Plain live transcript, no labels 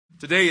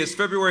Today is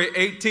February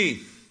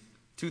 18th,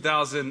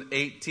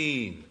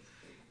 2018.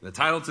 The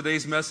title of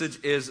today's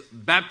message is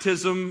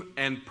Baptism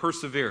and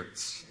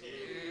Perseverance.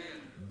 Amen.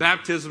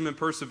 Baptism and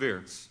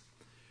Perseverance.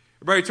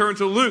 Everybody turn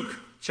to Luke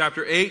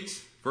chapter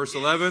 8, verse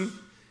 11.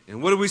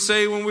 And what do we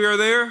say when we are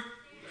there?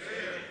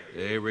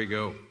 There we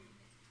go.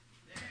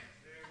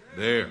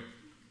 There.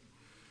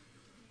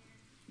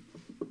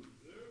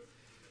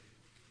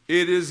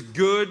 It is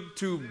good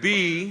to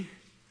be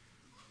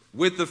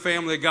with the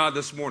family of God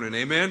this morning.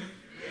 Amen?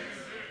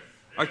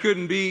 I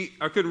couldn't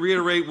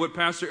reiterate what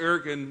Pastor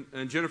Eric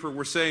and Jennifer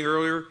were saying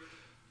earlier,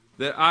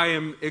 that I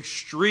am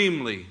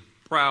extremely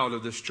proud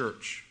of this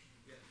church.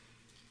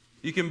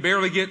 You can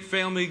barely get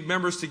family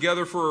members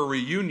together for a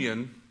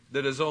reunion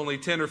that is only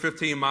 10 or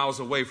 15 miles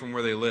away from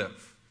where they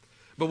live.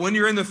 But when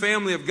you're in the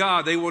family of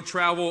God, they will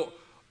travel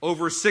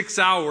over 6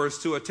 hours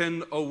to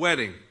attend a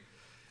wedding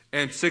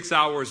and 6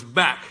 hours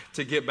back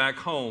to get back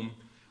home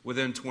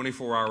within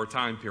 24-hour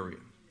time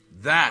period.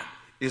 That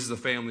is the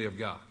family of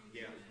God.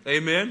 Yeah.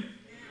 Amen?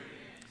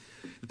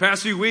 The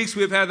past few weeks,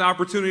 we have had the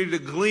opportunity to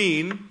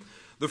glean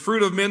the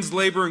fruit of men's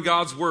labor in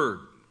God's Word,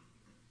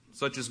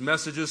 such as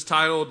messages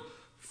titled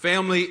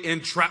Family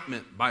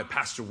Entrapment by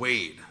Pastor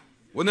Wade.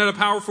 Wasn't that a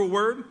powerful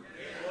word?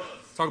 Yes.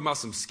 Talking about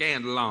some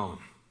scandalon.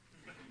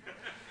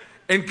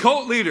 And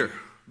Cult Leader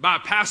by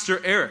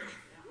Pastor Eric.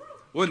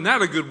 Wasn't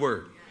that a good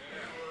word?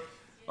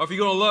 Well, if you're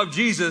going to love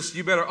Jesus,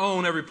 you better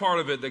own every part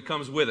of it that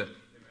comes with it.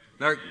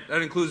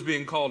 That includes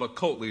being called a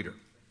cult leader.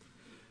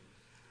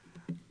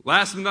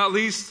 Last but not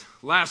least,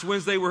 last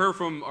Wednesday we heard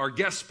from our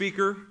guest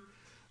speaker,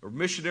 a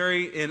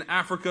missionary in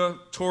Africa,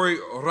 Tori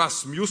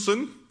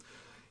Rasmussen.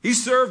 He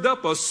served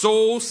up a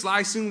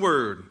soul-slicing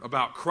word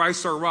about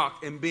Christ our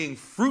rock and being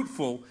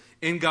fruitful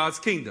in God's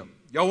kingdom.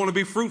 Y'all want to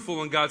be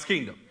fruitful in God's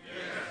kingdom?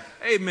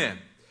 Yes. Amen.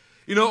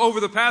 You know, over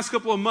the past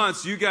couple of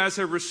months, you guys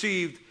have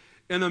received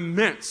an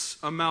immense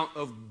amount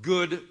of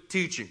good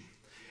teaching.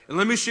 And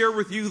let me share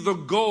with you the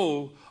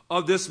goal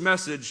of this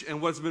message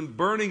and what's been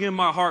burning in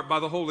my heart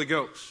by the Holy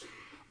Ghost.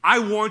 I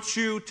want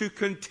you to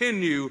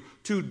continue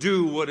to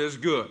do what is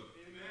good.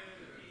 Amen.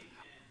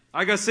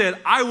 Like I said,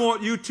 I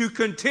want you to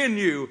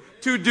continue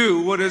to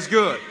do what is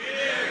good.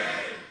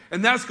 Amen.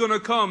 And that's going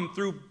to come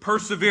through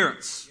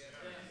perseverance.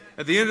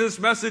 At the end of this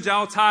message,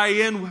 I'll tie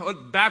in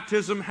what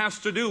baptism has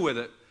to do with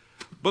it.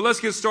 But let's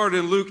get started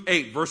in Luke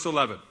 8, verse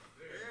 11.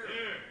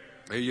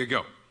 There you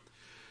go.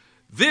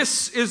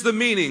 This is the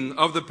meaning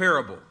of the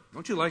parable.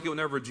 Don't you like it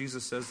whenever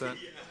Jesus says that?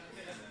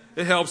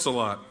 It helps a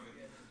lot.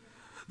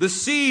 The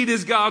seed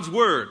is God's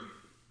word.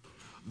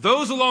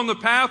 Those along the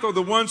path are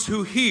the ones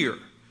who hear.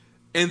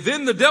 And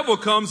then the devil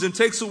comes and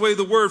takes away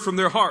the word from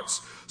their hearts,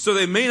 so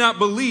they may not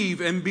believe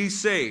and be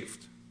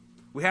saved.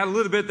 We had a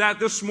little bit of that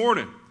this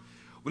morning.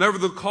 Whenever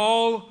the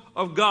call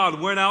of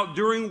God went out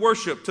during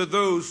worship to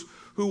those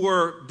who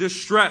were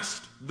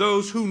distressed,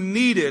 those who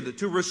needed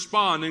to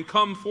respond and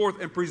come forth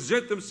and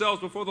present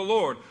themselves before the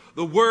Lord,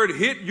 the word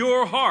hit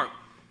your heart,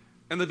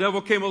 and the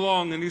devil came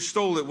along and he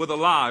stole it with a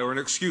lie or an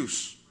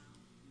excuse.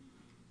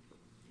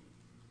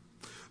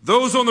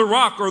 Those on the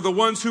rock are the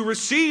ones who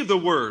receive the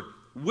word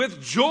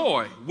with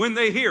joy when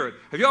they hear it.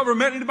 Have you ever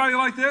met anybody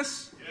like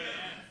this?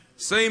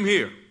 Yes. Same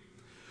here.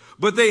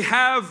 But they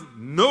have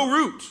no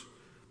root.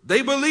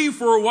 They believe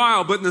for a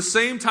while, but in the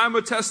same time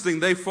of testing,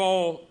 they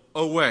fall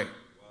away.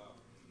 Wow.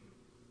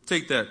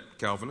 Take that,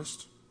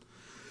 Calvinist.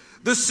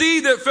 The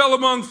seed that fell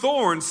among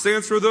thorns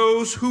stands for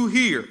those who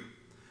hear.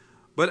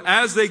 But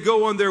as they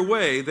go on their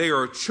way, they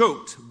are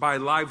choked by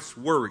life's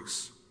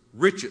worries,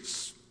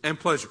 riches, and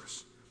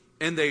pleasures.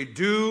 And they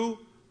do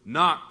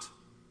not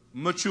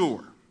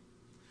mature.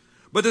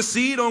 But the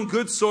seed on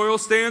good soil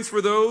stands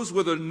for those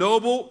with a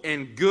noble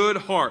and good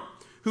heart,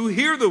 who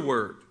hear the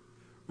word,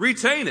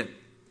 retain it.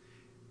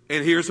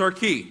 And here's our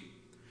key.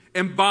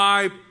 And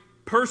by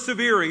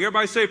persevering,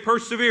 everybody say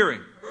persevering.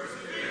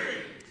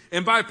 Persevering.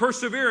 And by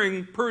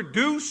persevering,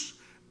 produce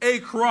a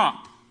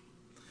crop.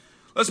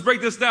 Let's break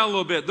this down a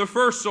little bit. The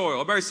first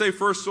soil. Everybody say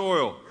first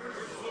soil.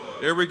 First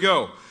soil. There we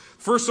go.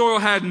 First soil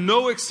had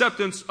no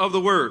acceptance of the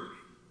word.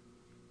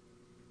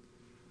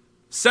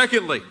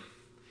 Secondly,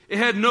 it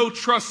had no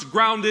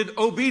trust-grounded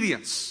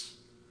obedience.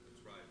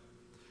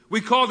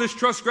 We call this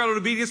trust-grounded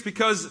obedience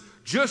because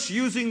just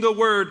using the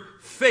word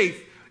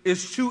faith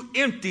is too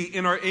empty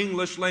in our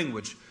English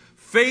language.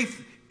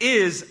 Faith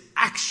is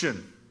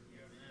action.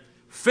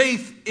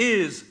 Faith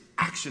is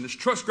action. It's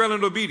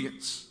trust-grounded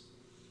obedience.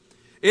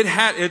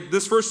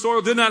 This first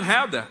soil did not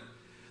have that.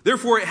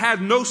 Therefore, it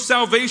had no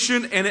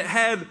salvation and it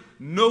had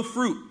no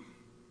fruit.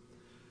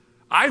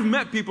 I've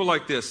met people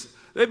like this.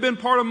 They've been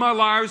part of my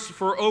lives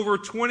for over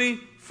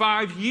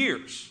 25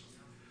 years,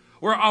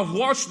 where I've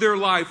watched their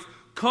life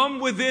come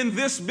within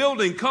this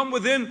building, come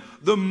within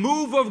the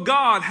move of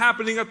God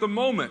happening at the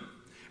moment.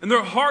 And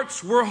their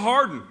hearts were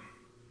hardened,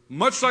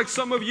 much like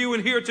some of you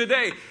in here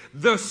today.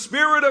 The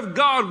Spirit of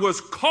God was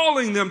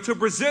calling them to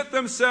present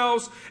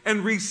themselves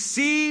and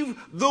receive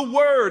the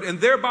word, and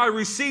thereby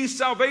receive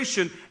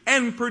salvation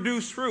and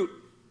produce fruit.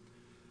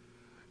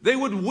 They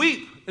would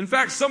weep. In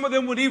fact, some of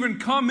them would even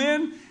come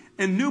in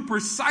and knew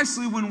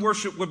precisely when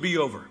worship would be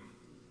over.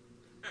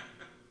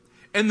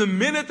 And the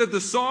minute that the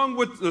songs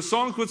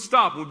would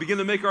stop and we begin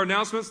to make our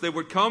announcements, they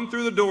would come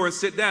through the door and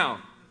sit down.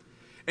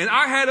 And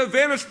I had a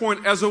vantage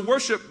point as a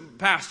worship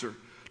pastor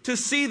to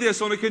see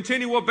this on a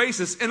continual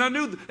basis. And I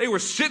knew they were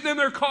sitting in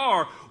their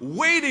car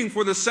waiting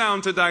for the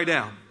sound to die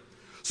down,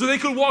 so they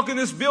could walk in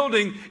this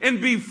building and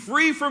be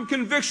free from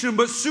conviction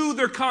but soothe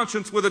their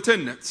conscience with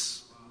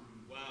attendance.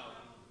 Wow.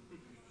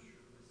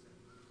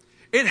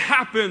 It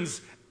happens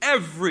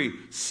every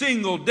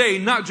single day,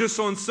 not just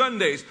on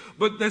Sundays.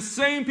 But the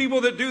same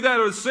people that do that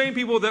are the same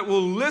people that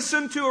will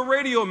listen to a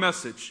radio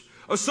message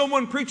of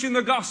someone preaching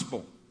the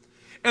gospel.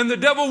 And the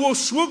devil will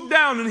swoop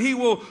down and he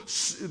will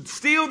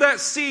steal that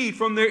seed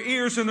from their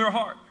ears and their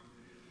heart.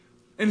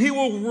 And he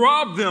will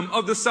rob them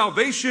of the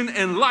salvation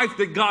and life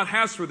that God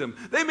has for them.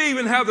 They may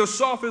even have the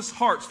softest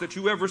hearts that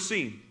you've ever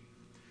seen.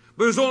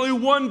 But there's only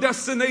one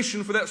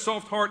destination for that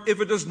soft heart if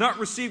it does not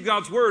receive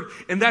God's word,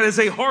 and that is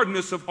a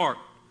hardness of heart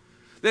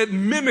that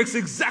mimics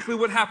exactly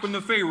what happened to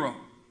Pharaoh.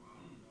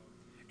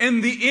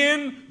 In the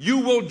end, you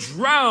will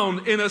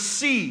drown in a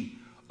sea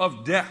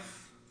of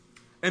death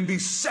and be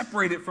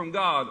separated from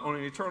God on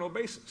an eternal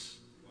basis.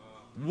 Wow.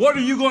 What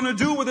are you going to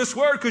do with this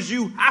word? Because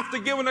you have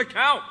to give an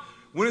account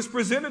when it's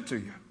presented to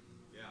you.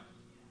 Yeah.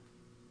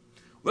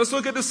 Let's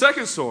look at the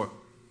second soil.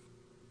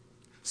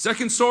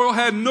 Second soil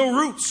had no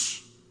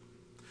roots,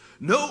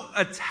 no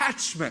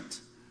attachment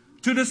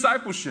to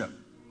discipleship.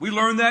 We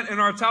learned that in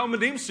our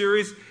Talmudim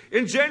series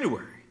in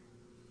January.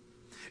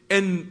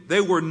 And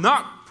they were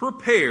not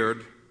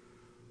prepared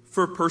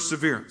for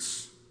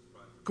perseverance.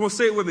 Come on,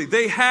 say it with me.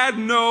 They had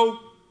no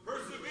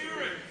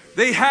perseverance.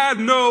 They had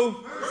no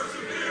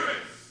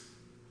perseverance.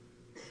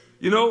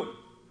 You know,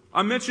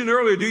 I mentioned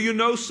earlier, do you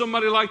know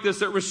somebody like this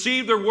that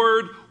received their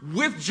word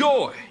with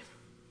joy?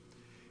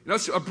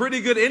 That's a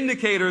pretty good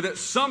indicator that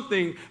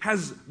something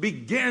has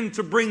begun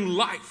to bring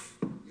life.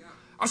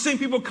 I've seen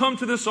people come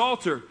to this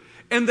altar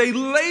and they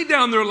lay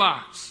down their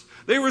lives.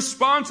 They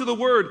respond to the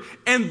word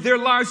and their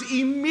lives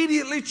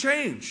immediately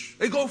change.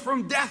 They go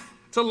from death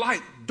to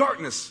light,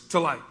 darkness to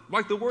light,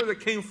 like the word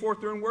that came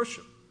forth during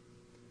worship.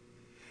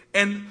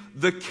 And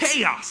the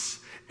chaos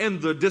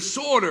and the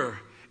disorder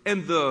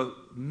and the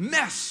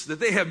mess that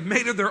they have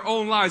made of their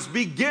own lives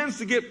begins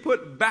to get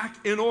put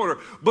back in order.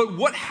 But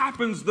what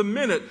happens the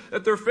minute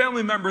that their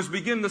family members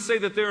begin to say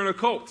that they're in a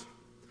cult?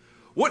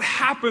 What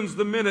happens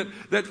the minute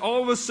that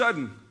all of a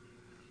sudden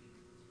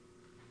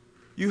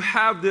you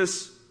have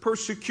this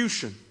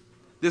persecution,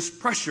 this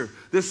pressure,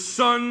 this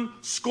sun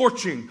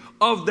scorching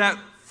of that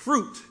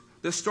fruit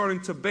that's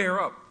starting to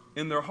bear up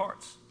in their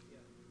hearts?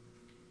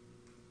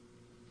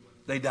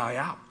 They die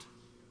out.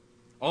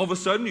 All of a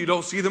sudden, you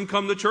don't see them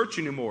come to church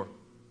anymore.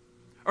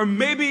 Or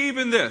maybe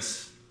even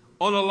this,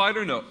 on a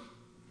lighter note.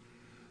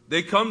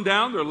 They come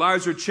down, their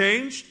lives are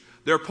changed.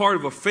 They're part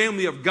of a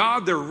family of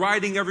God. They're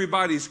riding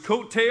everybody's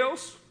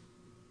coattails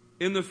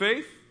in the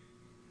faith.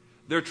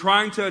 They're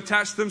trying to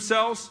attach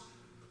themselves.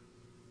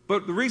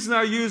 But the reason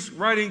I use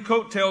riding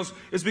coattails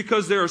is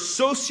because they're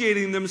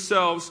associating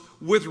themselves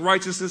with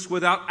righteousness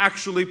without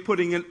actually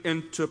putting it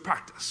into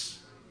practice.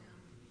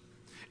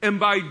 And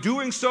by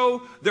doing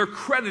so, they're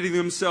crediting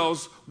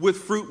themselves with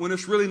fruit when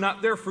it's really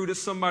not their fruit,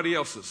 it's somebody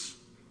else's.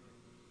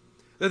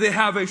 That they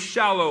have a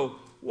shallow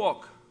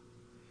walk.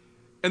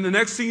 And the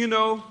next thing you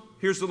know,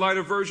 here's the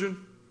lighter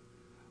version.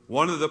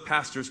 One of the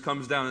pastors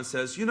comes down and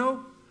says, you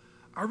know,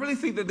 I really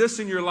think that this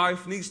in your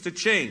life needs to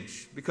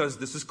change, because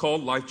this is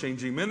called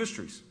life-changing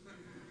ministries.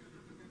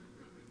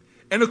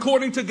 And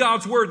according to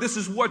God's word, this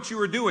is what you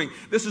are doing.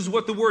 This is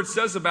what the word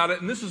says about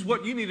it, and this is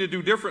what you need to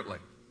do differently.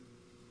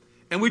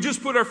 And we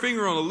just put our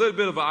finger on a little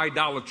bit of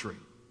idolatry.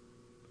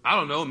 I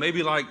don't know,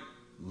 maybe like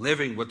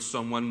living with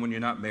someone when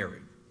you're not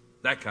married.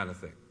 That kind of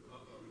thing.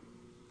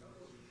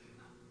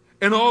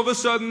 And all of a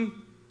sudden,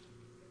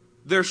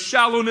 their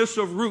shallowness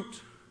of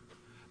root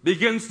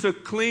begins to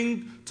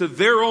cling to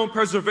their own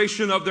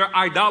preservation of their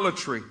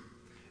idolatry.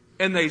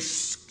 And they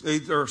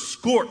are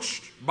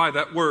scorched by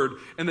that word.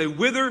 And they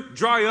wither,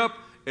 dry up,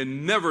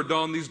 and never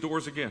dawn these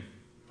doors again.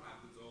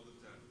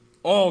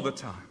 All the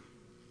time.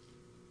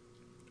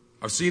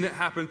 I've seen it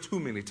happen too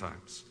many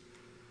times.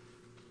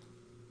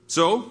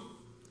 So,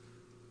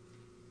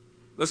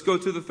 let's go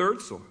to the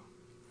third soil.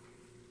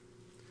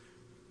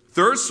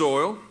 Third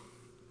soil,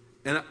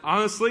 and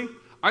honestly,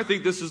 I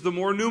think this is the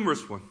more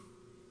numerous one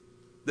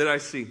that I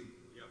see.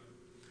 Yep.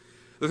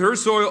 The third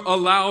soil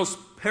allows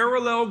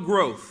parallel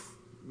growth.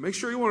 Make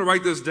sure you want to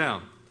write this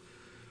down.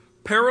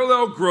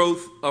 Parallel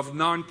growth of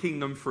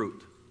non-kingdom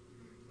fruit.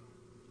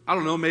 I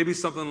don't know, maybe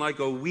something like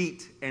a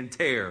wheat and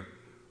tare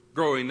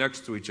growing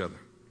next to each other.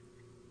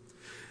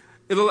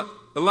 It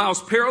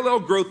allows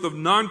parallel growth of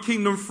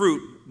non-kingdom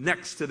fruit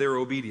next to their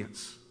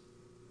obedience.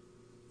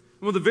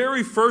 Well, the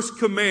very first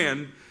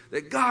command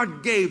that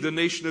God gave the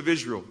nation of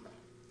Israel,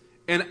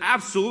 and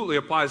absolutely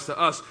applies to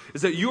us,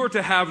 is that you are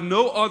to have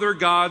no other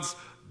gods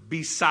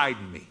beside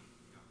me.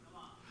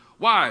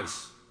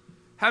 Wives,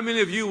 how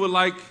many of you would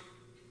like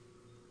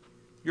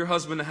your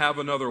husband to have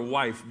another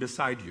wife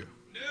beside you?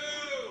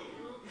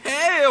 No.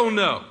 Hell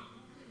no.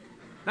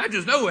 Not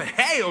just no,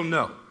 hell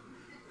no.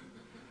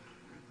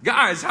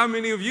 Guys, how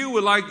many of you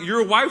would like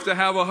your wife to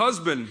have a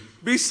husband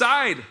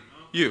beside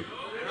you?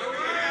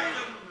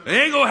 It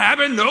ain't gonna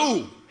happen.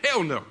 No,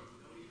 hell no.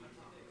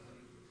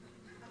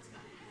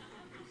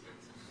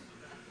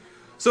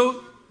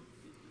 So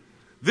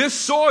this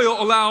soil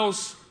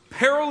allows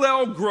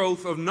parallel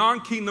growth of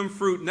non-kingdom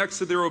fruit next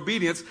to their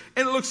obedience,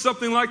 and it looks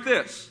something like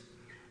this.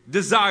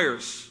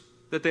 Desires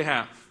that they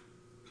have.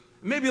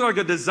 Maybe like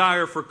a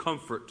desire for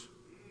comfort.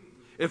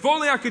 If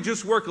only I could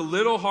just work a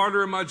little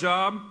harder in my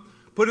job,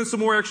 put in some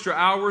more extra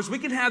hours, we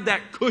can have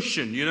that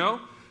cushion,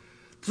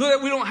 so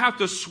that we don't have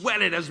to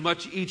sweat it as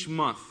much each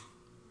month.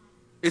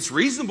 It's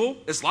reasonable.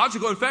 It's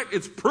logical. In fact,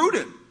 it's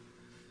prudent.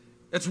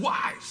 It's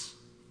wise.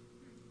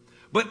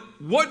 But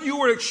what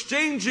you are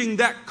exchanging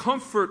that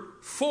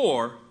comfort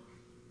for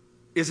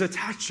is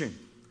attaching.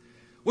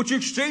 What you're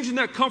exchanging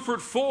that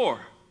comfort for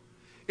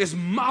is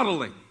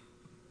modeling.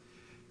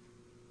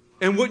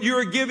 And what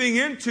you're giving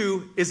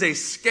into is a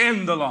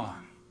scandalon.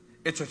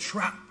 It's a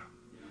trap.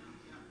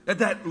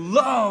 That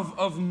love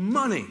of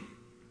money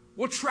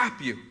will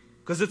trap you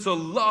because it's a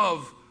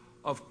love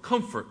of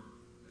comfort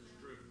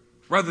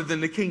rather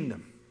than the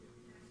kingdom.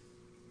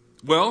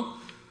 Well,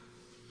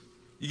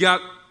 you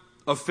got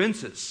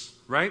offenses,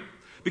 right?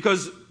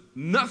 Because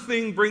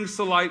nothing brings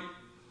to light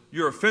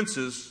your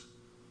offenses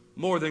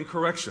more than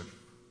correction.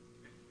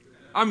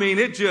 I mean,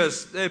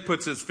 it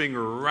puts its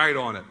finger right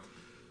on it.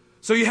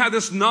 So you have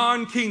this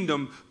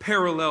non-kingdom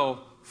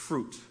parallel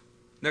fruit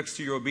next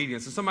to your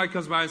obedience. And somebody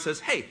comes by and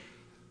says, hey,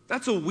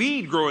 that's a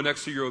weed growing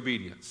next to your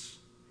obedience.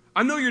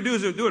 I know you're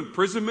doing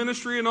prison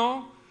ministry and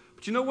all,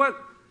 but you know what?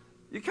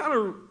 You kind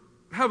of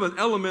have an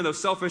element of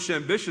selfish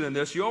ambition in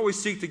this. You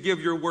always seek to give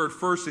your word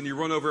first and you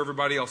run over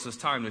everybody else's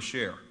time to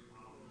share.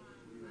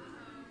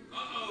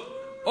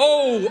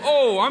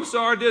 Oh, I'm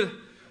sorry.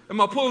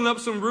 Am I pulling up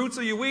some roots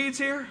of your weeds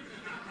here?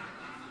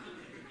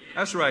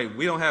 That's right.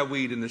 We don't have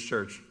weed in this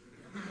church.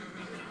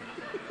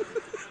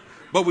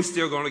 But we're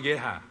still going to get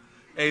high.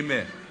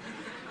 Amen.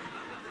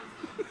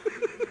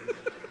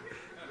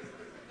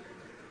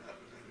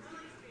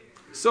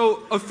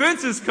 So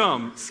offenses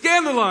come,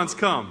 scandalons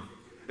come,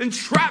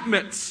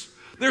 entrapments.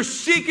 They're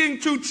seeking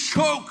to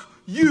choke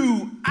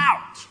you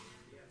out.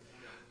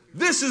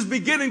 This is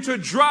beginning to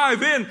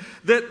drive in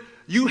that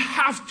you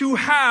have to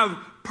have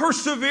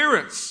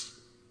perseverance.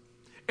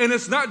 And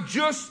it's not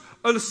just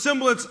a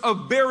semblance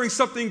of bearing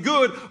something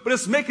good, but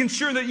it's making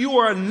sure that you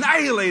are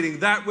annihilating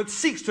that which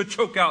seeks to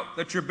choke out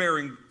that you're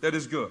bearing that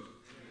is good.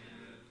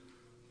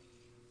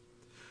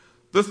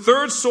 The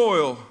third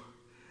soil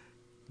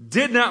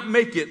did not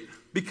make it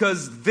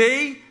because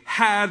they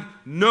had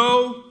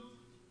no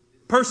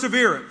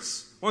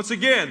perseverance. Once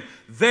again,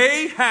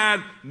 they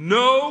had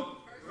no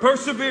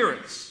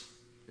perseverance.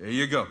 There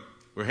you go.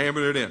 We're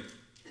hammering it in.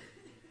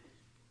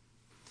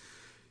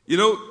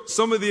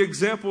 Some of the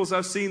examples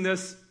I've seen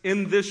this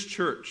in this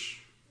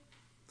church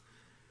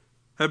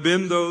have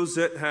been those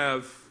that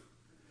have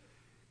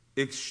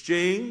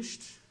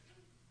exchanged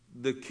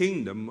the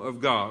kingdom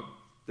of God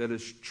that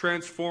has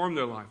transformed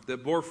their life,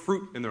 that bore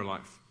fruit in their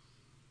life,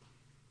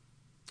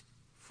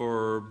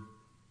 for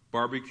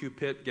barbecue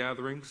pit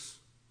gatherings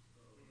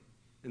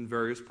in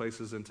various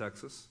places in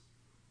Texas,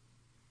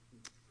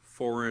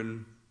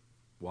 foreign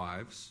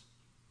wives,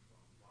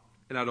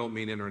 and I don't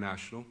mean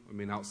international, I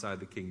mean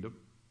outside the kingdom.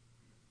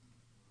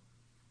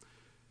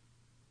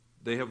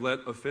 They have let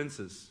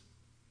offenses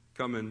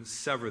come and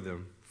sever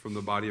them from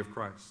the body of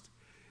Christ.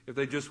 If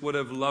they just would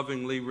have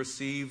lovingly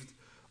received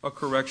a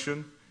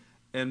correction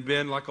and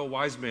been like a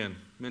wise man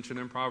mentioned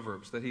in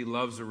Proverbs, that he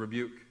loves a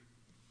rebuke,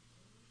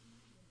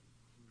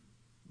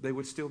 they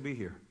would still be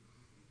here.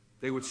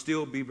 They would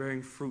still be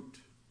bearing fruit.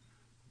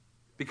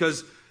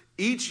 Because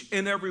each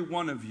and every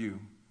one of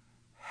you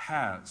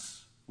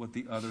has what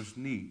the others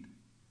need.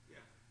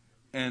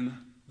 And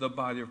the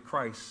body of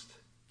Christ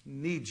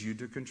needs you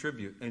to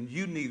contribute, and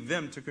you need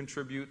them to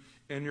contribute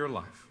in your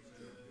life.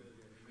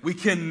 We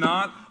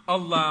cannot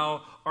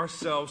allow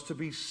ourselves to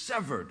be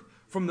severed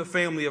from the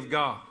family of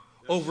God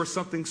over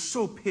something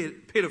so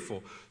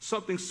pitiful,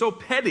 something so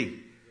petty,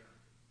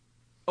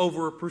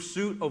 over a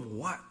pursuit of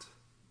what?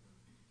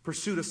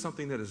 Pursuit of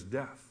something that is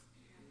death.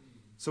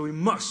 So we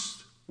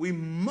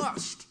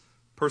must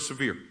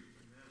persevere.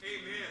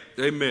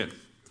 Amen.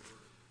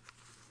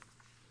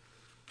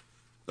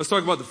 Let's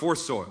talk about the fourth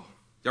soil.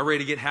 Y'all ready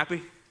to get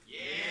happy?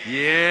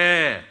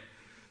 Yeah.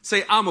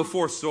 Say, I'm a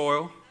fourth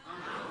soil.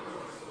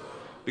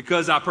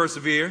 Because I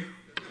persevere.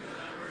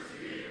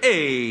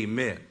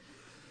 Amen.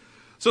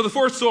 So the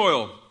fourth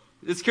soil,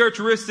 its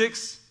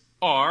characteristics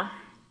are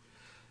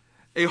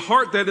a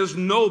heart that is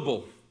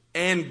noble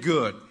and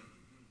good.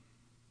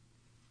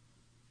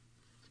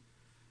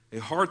 A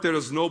heart that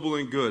is noble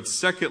and good.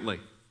 Secondly,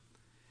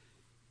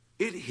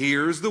 it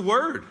hears the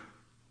word.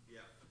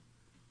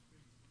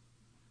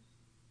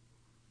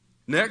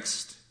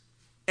 Next,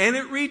 and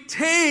it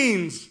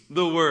retains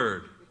the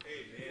word.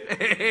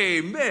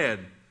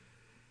 Amen.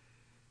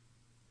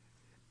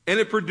 And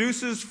it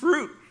produces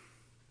fruit,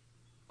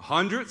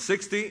 100,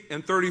 60,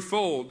 and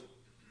 30-fold.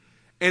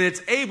 And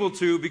it's able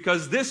to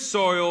because this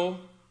soil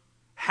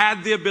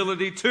had the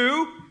ability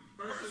to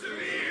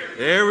Persevere.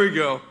 There we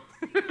go.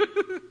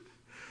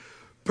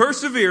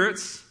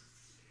 Perseverance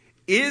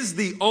is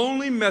the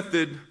only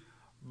method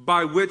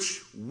by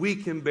which we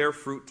can bear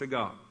fruit to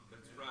God.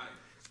 That's right.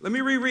 Let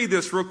me reread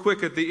this real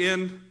quick at the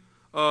end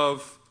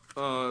of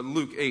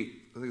Luke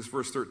 8. I think it's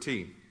verse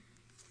 13.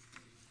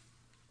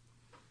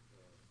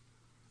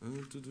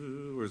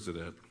 Where's it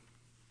at? You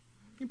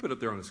can put it up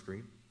there on the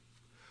screen.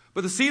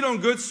 But the seed on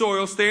good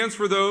soil stands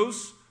for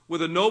those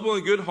with a noble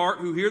and good heart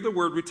who hear the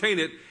word, retain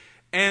it,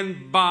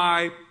 and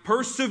by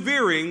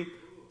persevering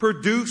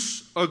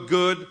produce a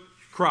good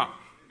crop.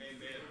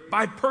 Amen.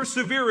 By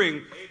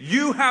persevering,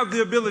 you have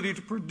the ability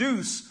to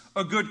produce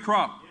a good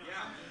crop.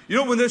 You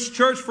know, when this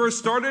church first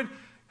started,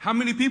 how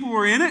many people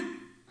were in it?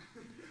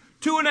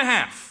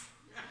 2.5.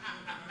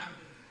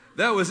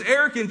 That was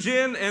Eric and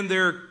Jen and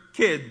their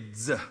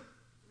kids.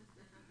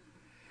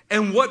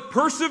 And what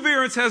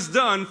perseverance has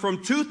done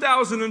from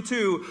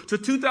 2002 to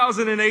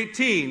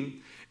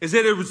 2018 is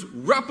that it has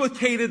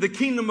replicated the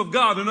kingdom of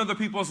God in other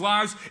people's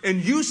lives.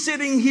 And you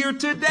sitting here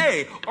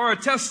today are a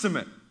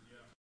testament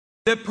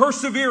that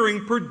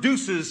persevering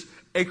produces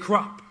a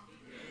crop.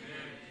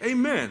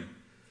 Amen.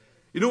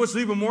 You know what's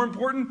even more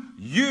important?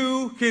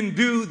 You can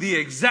do the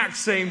exact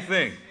same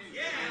thing.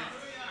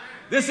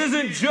 This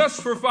isn't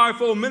just for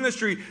fivefold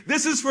ministry.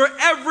 This is for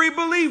every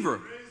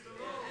believer.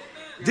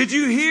 Did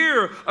you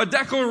hear a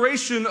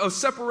declaration of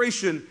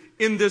separation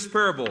in this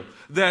parable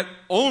that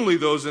only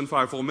those in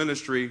fivefold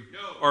ministry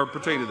are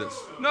pertaining to this?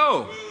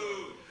 No.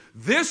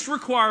 This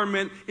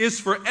requirement is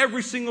for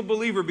every single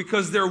believer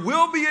because there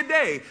will be a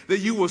day that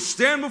you will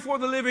stand before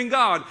the living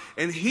God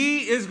and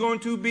He is going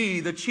to be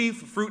the chief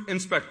fruit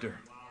inspector.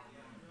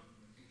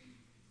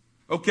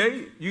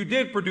 Okay, you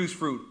did produce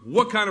fruit.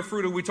 What kind of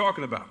fruit are we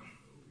talking about?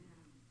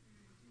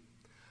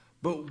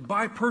 But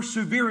by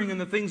persevering in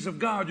the things of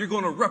God, you're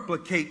going to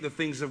replicate the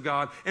things of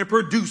God and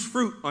produce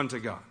fruit unto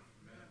God.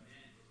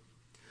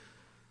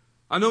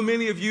 I know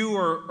many of you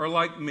are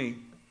like me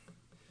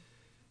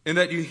in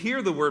that you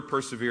hear the word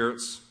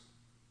perseverance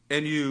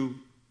and you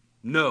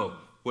know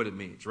what it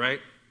means, right?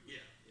 Yeah.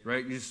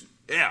 Right? You just,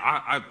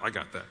 I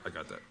got that. I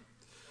got that.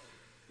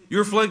 You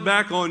reflect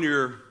back on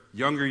your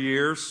younger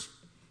years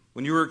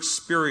when you were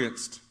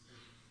experienced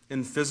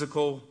in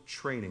physical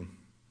training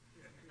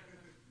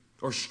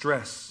or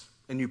stress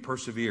and you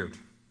persevered.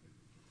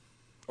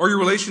 Or your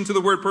relation to the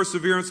word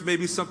perseverance may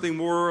be something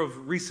more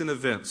of recent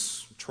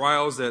events,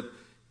 trials that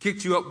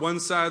kicked you up one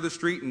side of the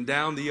street and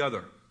down the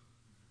other.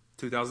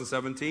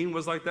 2017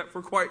 was like that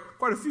for quite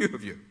a few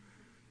of you.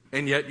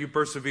 And yet you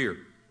persevered.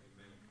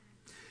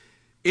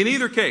 In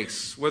either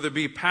case, whether it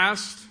be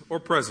past or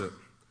present,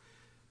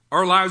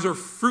 our lives are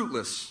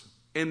fruitless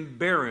and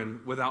barren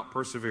without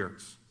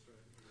perseverance.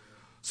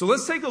 So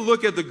let's take a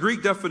look at the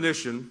Greek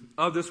definition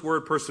of this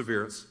word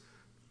perseverance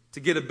to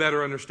get a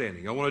better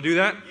understanding. Y'all want to do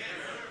that? Yes.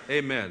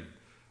 Amen.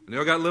 And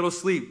y'all got a little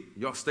sleep.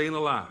 Y'all staying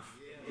alive.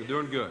 You're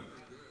doing good.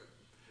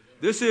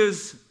 This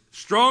is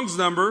Strong's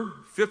number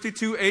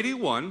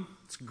 5281.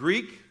 It's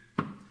Greek.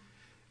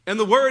 And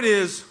the word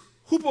is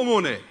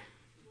hupomone.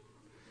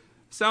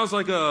 Sounds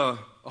like a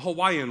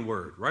Hawaiian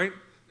word, right?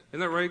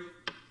 Isn't that right,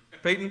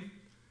 Peyton?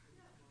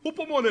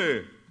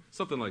 Hupomone.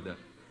 Something like that.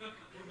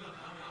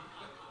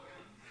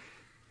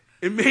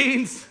 It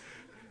means,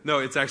 no,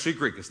 it's actually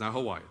Greek. It's not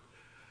Hawaiian.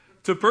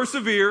 To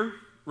persevere,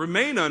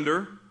 remain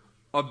under,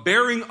 a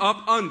bearing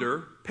up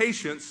under,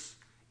 patience,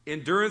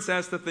 endurance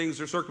as to things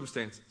or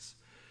circumstances.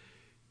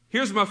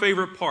 Here's my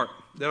favorite part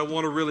that I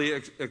want to really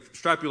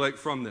extrapolate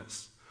from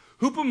this.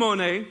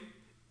 Hupomone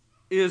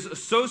is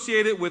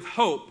associated with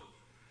hope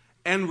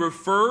and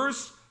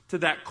refers to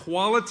that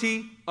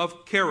quality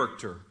of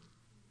character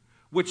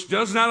which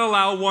does not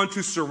allow one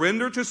to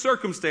surrender to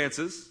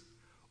circumstances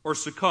or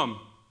succumb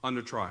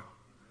under trial.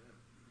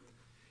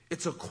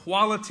 It's a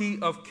quality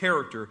of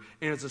character,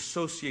 and it's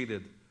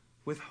associated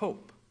with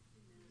hope.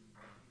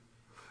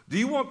 Do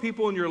you want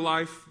people in your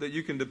life that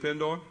you can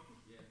depend on?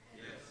 Yes.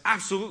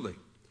 Absolutely.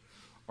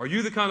 Are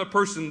you the kind of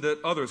person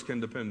that others can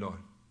depend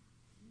on?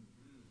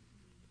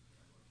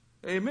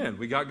 Amen.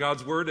 We got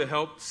God's word to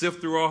help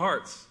sift through our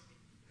hearts.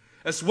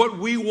 That's what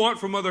we want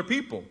from other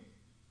people.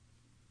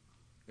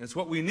 It's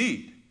what we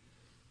need.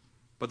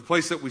 But the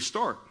place that we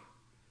start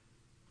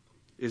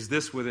is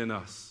this within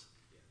us.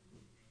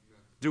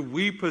 Do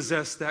we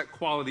possess that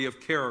quality of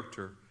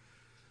character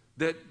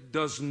that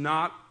does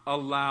not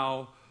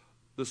allow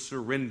the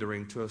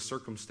surrendering to a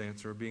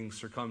circumstance or being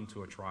succumbed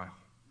to a trial?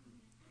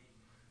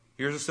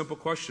 Here's a simple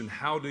question.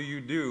 How do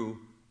you do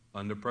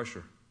under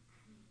pressure?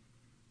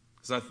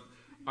 Because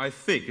I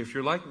think, if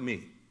you're like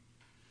me,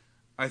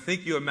 I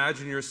think you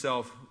imagine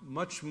yourself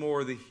much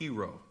more the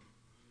hero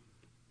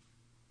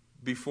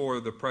before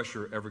the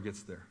pressure ever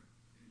gets there.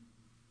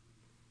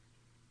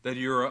 That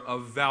you're a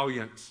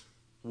valiant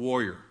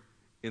warrior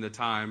in a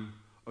time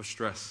of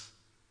stress.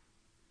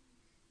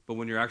 But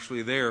when you're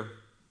actually there,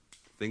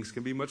 things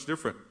can be much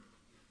different.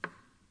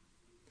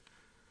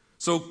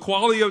 So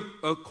quality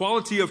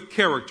of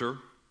character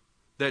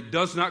that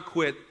does not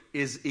quit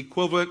is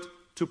equivalent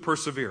to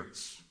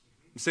perseverance.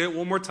 Say it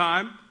one more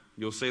time.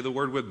 You'll say the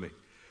word with me.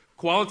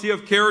 Quality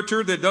of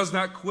character that does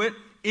not quit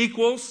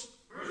equals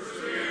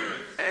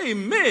perseverance.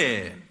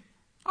 Amen.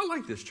 I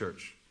like this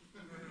church.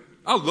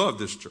 I love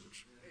this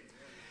church.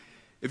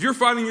 If you're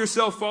finding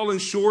yourself falling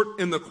short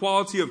in the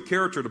quality of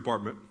character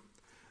department,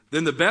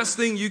 then the best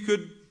thing you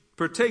could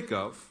partake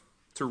of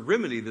to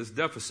remedy this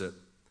deficit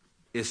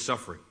is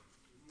suffering.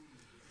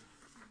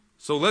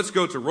 So let's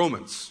go to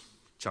Romans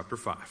chapter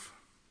 5.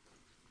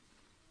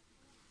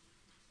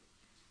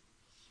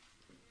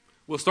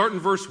 We'll start in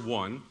verse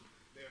 1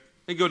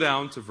 and go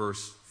down to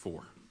verse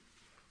 4.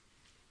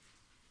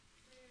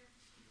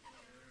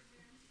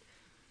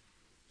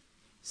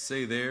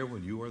 Say there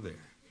when you are there.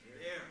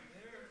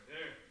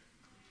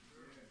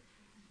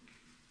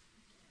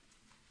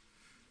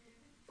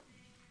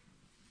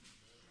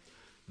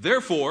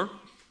 Therefore,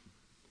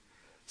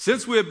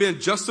 since we have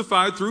been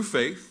justified through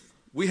faith,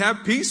 we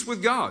have peace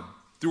with God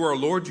through our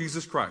Lord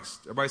Jesus Christ.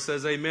 Everybody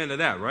says amen to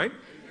that, right?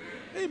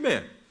 Amen.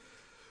 Amen.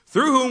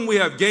 Through whom we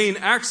have gained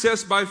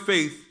access by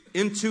faith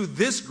into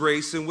this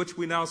grace in which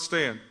we now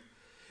stand.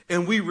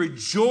 And we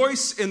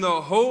rejoice in the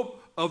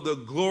hope of the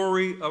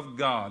glory of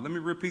God. Let me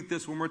repeat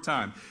this one more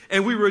time.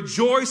 And we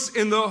rejoice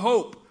in the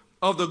hope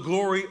of the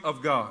glory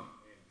of God.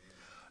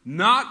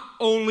 Not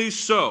only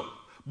so,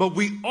 but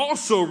we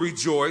also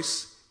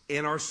rejoice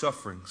in our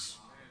sufferings.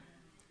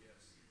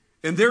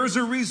 And there is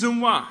a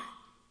reason why.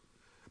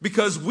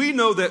 Because we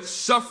know that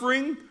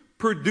suffering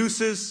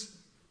produces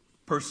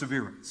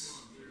perseverance.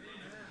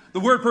 The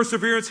word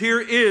perseverance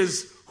here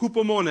is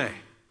hupomone.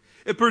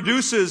 It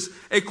produces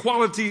a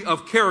quality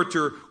of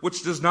character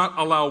which does not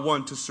allow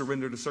one to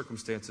surrender to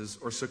circumstances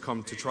or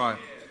succumb to trial.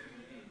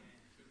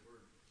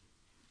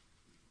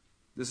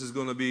 This is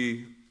going to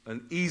be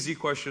an easy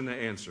question to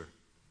answer.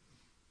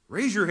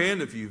 Raise your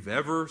hand if you've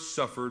ever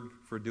suffered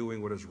for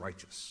doing what is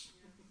righteous.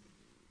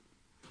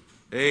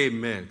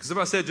 Amen. Because if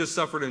I said just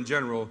suffered in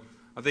general,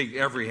 I think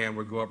every hand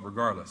would go up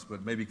regardless,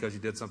 but maybe because you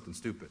did something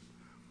stupid.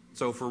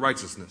 So for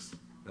righteousness,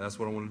 that's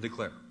what I want to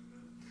declare.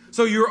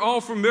 So you're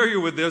all familiar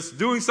with this.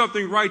 Doing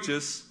something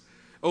righteous,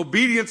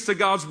 obedience to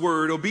God's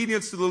word,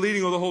 obedience to the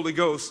leading of the Holy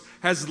Ghost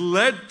has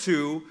led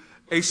to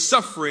a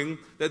suffering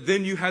that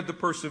then you had to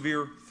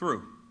persevere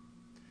through.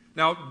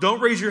 Now,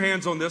 don't raise your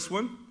hands on this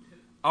one.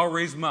 I'll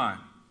raise mine.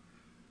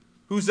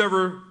 Who's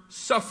ever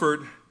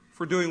suffered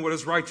for doing what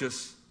is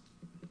righteous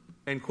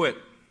and quit?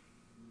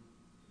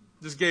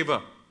 Just gave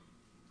up.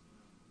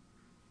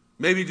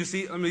 Maybe just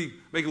let me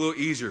make it a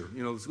little easier.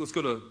 Let's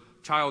go to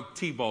child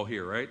T-ball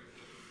here, right?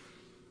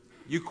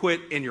 You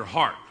quit in your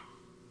heart.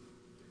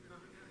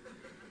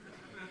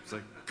 It's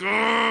like, God,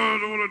 I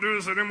don't want to do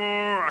this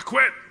anymore. I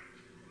quit.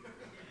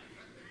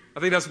 I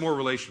think that's more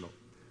relational.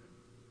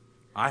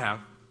 I have.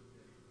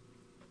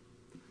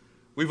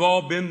 We've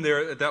all been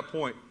there at that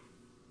point.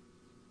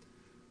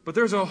 But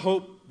there's a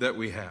hope that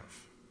we have.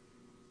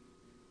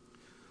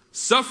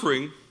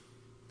 Suffering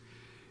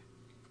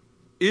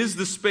is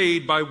the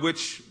spade by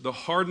which the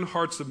hardened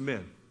hearts of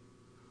men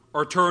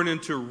are turned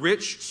into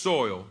rich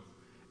soil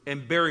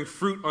and bearing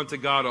fruit unto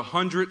God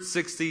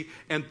 160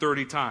 and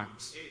 30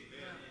 times.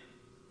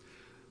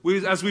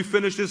 As we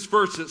finish this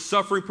verse, that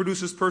suffering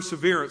produces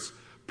perseverance.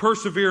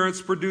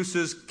 Perseverance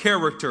produces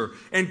character,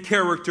 and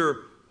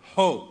character,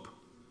 hope.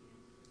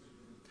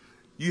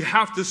 You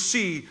have to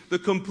see the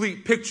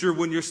complete picture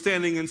when you're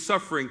standing in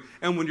suffering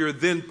and when you're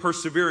then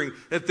persevering,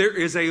 that there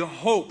is a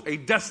hope, a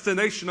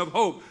destination of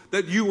hope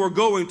that you are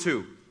going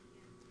to.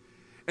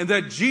 And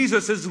that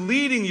Jesus is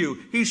leading you.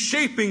 He's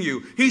shaping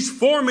you. He's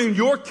forming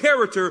your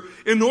character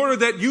in order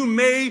that you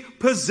may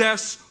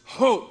possess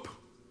hope.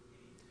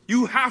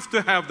 You have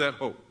to have that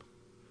hope.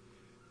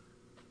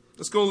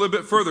 Let's go a little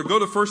bit further. Go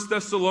to 1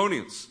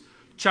 Thessalonians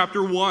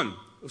chapter 1.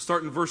 We'll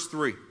start in verse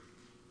 3.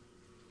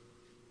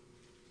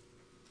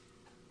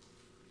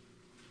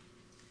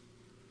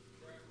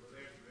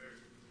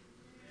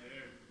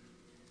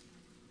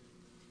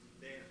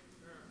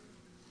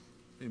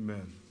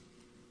 Amen.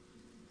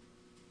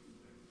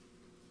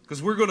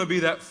 Because we're going to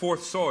be that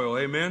fourth soil.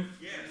 Amen?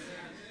 Yes.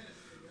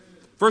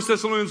 1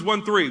 Thessalonians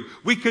 1:3.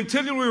 We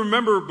continually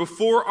remember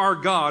before our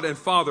God and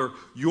Father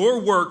your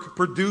work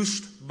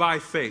produced by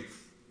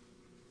faith.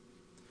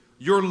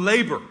 Your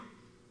labor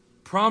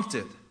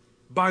prompted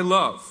by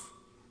love.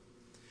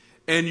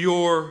 And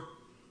your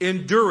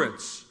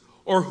endurance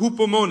or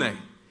hupomone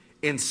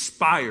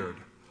inspired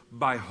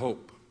by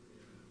hope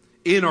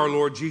in our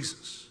Lord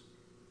Jesus.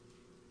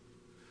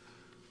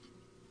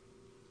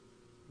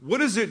 What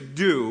does it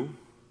do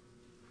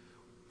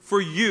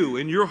for you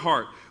in your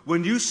heart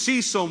when you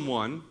see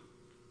someone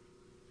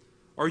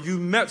or you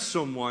met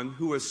someone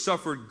who has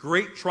suffered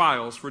great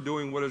trials for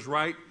doing what is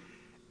right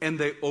and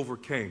they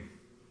overcame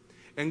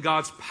and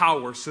God's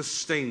power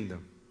sustained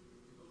them?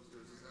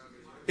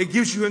 It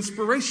gives you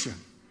inspiration.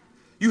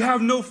 You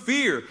have no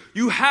fear.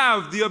 You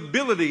have the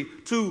ability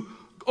to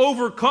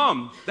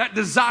overcome that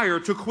desire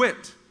to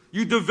quit.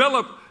 You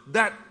develop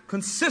that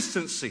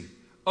consistency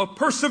of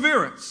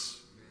perseverance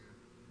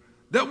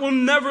that will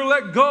never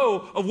let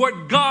go of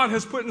what God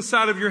has put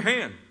inside of your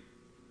hand.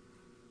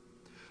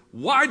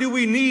 Why do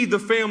we need the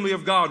family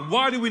of God?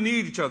 Why do we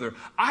need each other?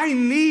 I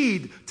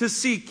need to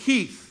see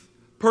Keith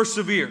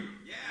persevere.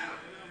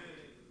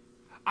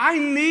 I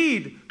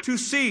need to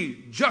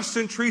see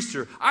Justin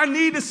Treaster. I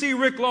need to see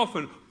Rick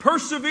Laughlin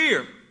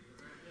persevere.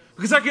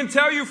 Because I can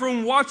tell you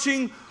from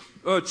watching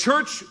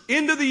church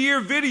end of the year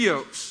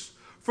videos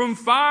from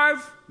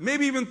 5,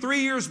 maybe even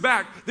 3 years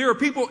back, there are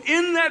people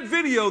in that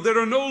video that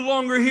are no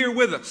longer here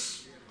with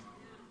us.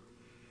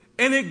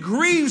 And it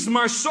grieves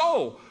my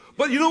soul.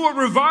 But you know what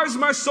revives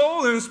my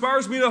soul and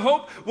inspires me to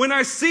hope? When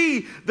I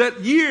see that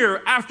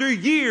year after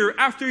year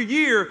after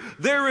year,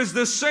 there is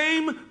the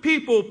same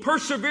people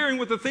persevering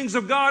with the things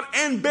of God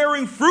and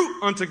bearing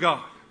fruit unto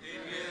God.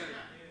 Amen.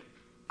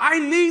 I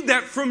need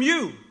that from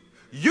you.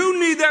 You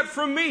need that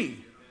from me.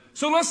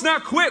 So let's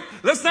not quit.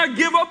 Let's not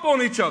give up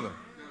on each other.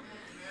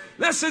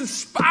 Let's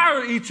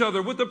inspire each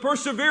other with the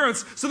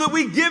perseverance so that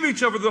we give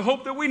each other the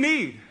hope that we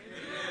need.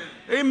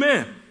 Amen.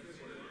 Amen.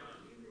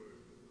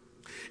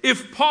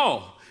 If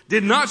Paul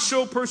did not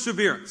show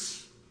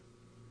perseverance,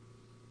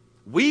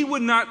 we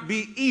would not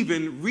be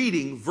even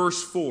reading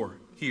verse 4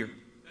 here.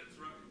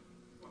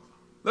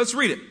 Let's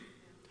read it.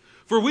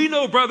 For we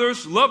know,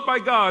 brothers, loved by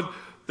God,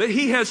 that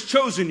he has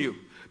chosen you,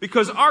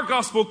 because our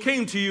gospel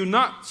came to you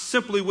not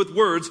simply with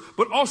words,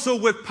 but also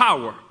with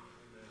power,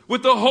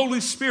 with the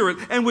Holy Spirit,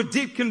 and with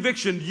deep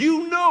conviction.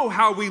 You know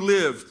how we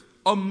lived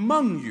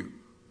among you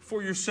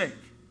for your sake.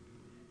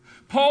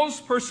 Paul's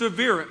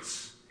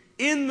perseverance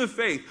in the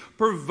faith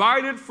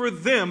provided for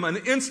them an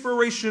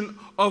inspiration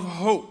of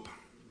hope.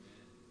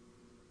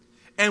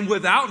 And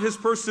without his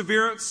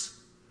perseverance,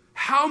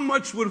 how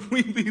much would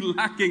we be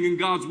lacking in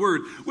God's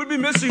word? We'd be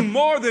missing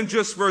more than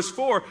just verse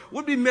 4.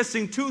 We'd be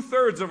missing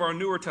 2/3 of our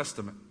Newer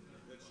Testament.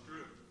 That's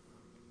true.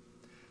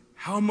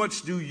 How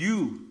much do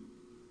you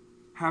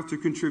have to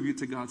contribute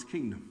to God's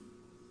kingdom?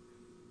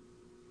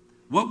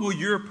 What will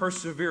your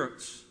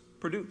perseverance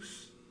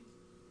produce?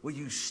 Will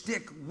you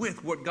stick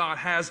with what God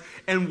has?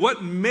 And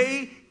what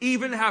may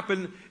even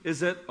happen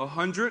is that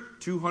 100,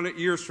 200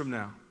 years from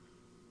now,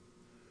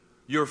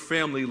 your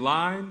family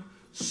line,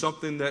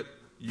 something that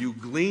you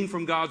gleaned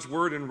from God's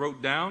word and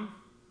wrote down,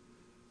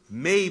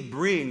 may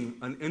bring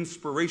an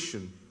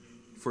inspiration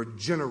for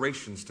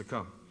generations to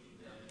come.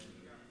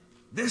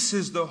 This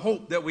is the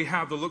hope that we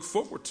have to look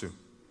forward to.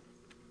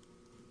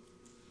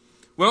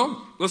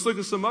 Well, let's look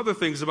at some other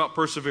things about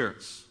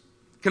perseverance.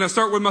 Can I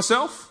start with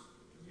myself?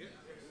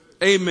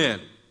 Amen.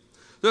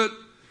 I'm going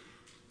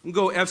to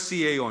go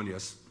FCA on you,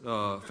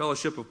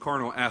 Fellowship of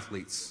Carnal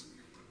Athletes.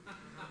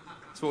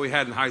 That's what we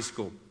had in high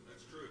school.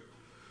 That's true.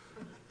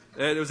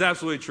 It was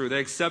absolutely true. They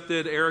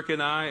accepted Eric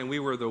and I, and we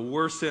were the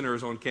worst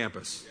sinners on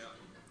campus. Yeah.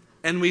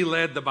 And we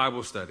led the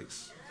Bible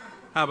studies.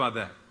 How about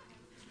that?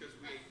 It's because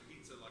we ate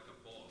pizza like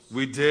a boss.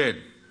 We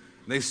did.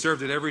 They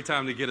served it every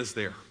time to get us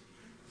there.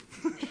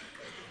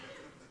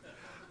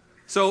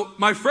 So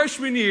my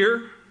freshman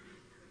year,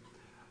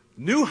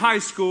 new high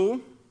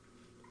school,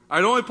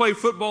 I'd only played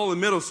football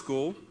in middle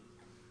school,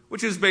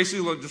 which is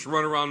basically like just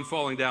run around and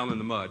falling down in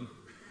the mud.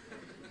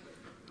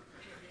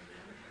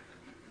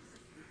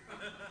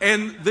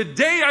 And the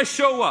day I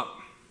show up,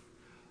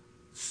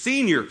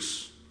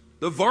 seniors,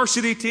 the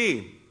varsity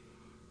team,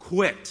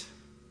 quit.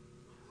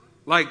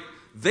 Like,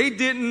 they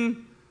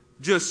didn't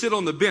just sit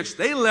on the bench.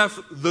 They left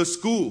the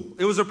school.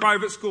 It was a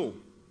private school.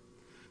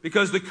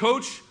 Because the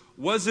coach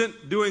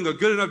wasn't doing a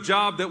good enough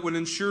job that would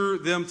ensure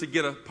them to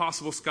get a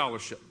possible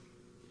scholarship.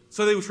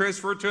 So they were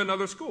transferred to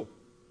another school.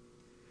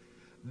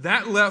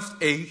 That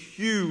left a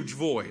huge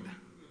void.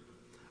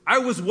 I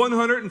was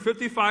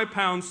 155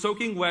 pounds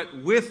soaking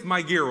wet with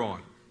my gear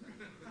on.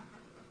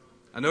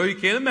 I know you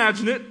can't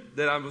imagine it,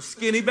 that I was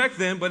skinny back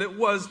then, but it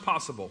was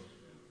possible.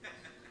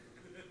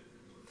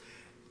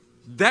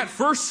 That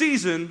first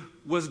season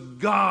was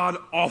god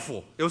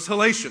awful. It was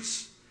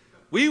hellacious.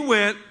 We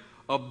went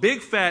a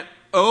big fat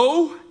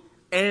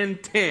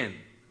 0-10.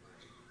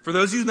 For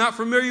those of you not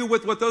familiar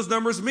with what those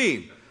numbers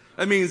mean,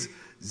 that means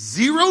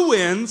 0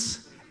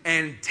 wins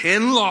and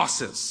 10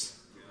 losses.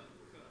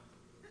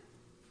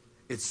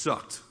 It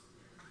sucked.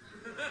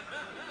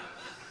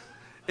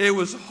 It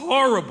was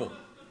horrible.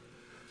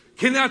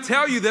 Can I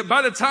tell you that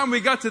by the time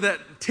we got to that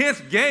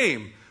 10th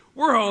game,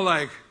 we're all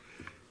like,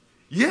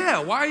 yeah,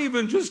 why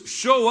even just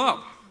show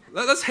up?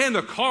 Let's hand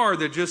a card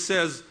that just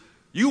says,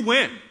 you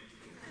win.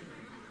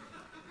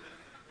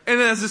 And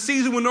as the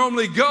season would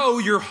normally go,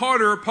 your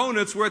harder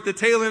opponents were at the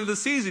tail end of the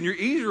season. Your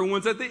easier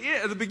ones at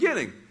the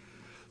beginning.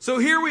 So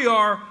here we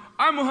are.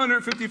 I'm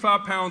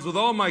 155 pounds with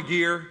all my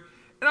gear,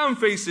 and I'm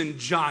facing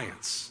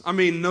giants. I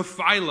mean,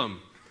 Nephilim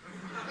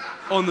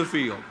on the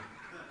field.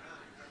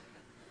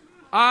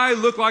 I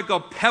look like a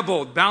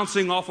pebble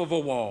bouncing off of a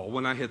wall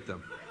when I hit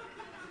them.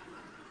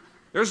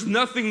 There's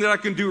nothing that I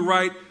can do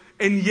right,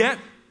 and yet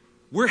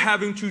we're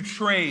having to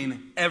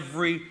train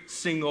every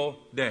single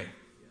day.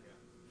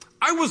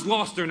 I was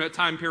lost during that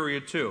time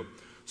period too.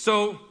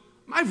 So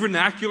my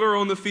vernacular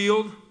on the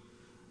field,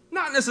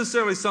 not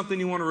necessarily something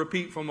you want to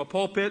repeat from a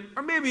pulpit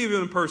or maybe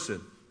even in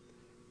person.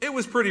 It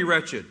was pretty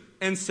wretched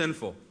and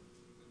sinful.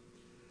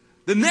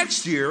 The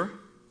next year,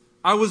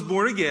 I was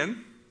born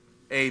again.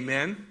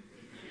 Amen.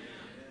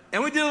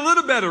 And we did a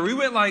little better. We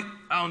went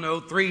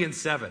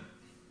 3-7.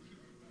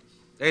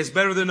 It's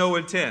better than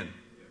 0-10.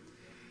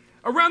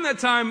 Around that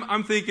time,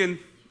 I'm thinking,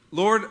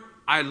 Lord,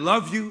 I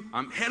love you.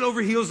 I'm head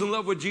over heels in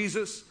love with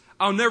Jesus.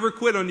 I'll never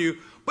quit on you,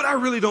 but I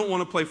really don't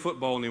want to play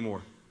football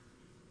anymore.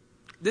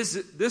 This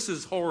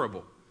is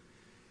horrible.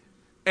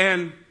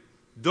 And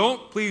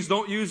please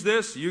don't use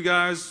this, you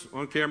guys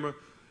on camera.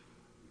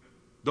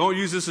 Don't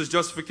use this as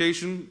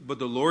justification, but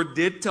the Lord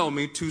did tell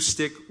me to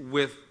stick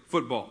with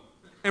football.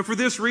 And for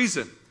this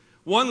reason,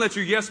 one, let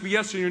your yes be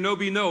yes and your no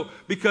be no.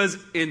 Because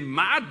in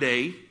my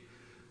day,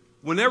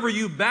 whenever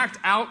you backed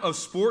out of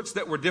sports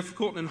that were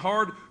difficult and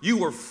hard, you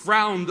were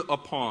frowned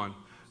upon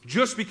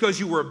just because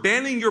you were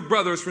abandoning your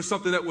brothers for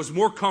something that was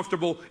more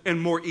comfortable and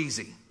more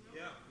easy.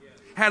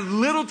 Had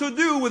little to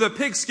do with a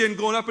pigskin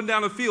going up and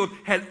down the field,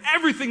 had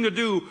everything to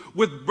do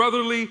with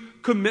brotherly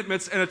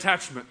commitments and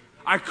attachment.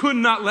 I could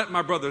not let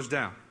my brothers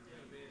down.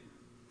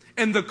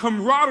 And the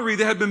camaraderie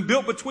that had been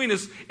built between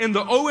us in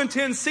the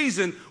 0-10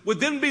 season would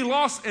then be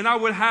lost, and I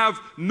would have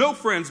no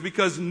friends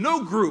because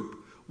no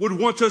group would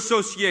want to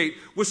associate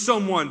with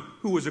someone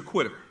who was a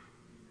quitter.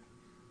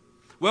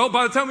 Well,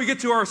 by the time we get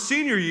to our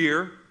senior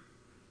year,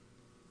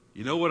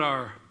 you know what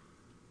our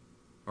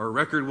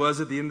record was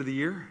at the end of the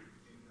year?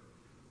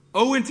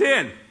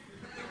 0-10.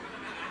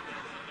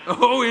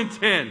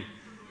 0-10.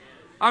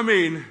 I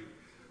mean,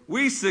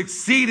 we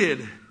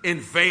succeeded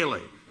in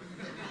failing.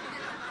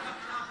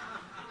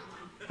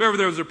 If ever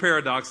there was a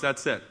paradox,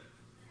 that's it.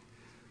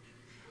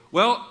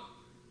 Well,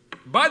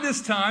 by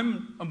this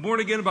time, I'm born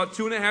again about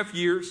 2.5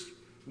 years.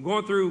 I'm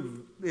going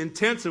through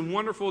intense and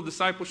wonderful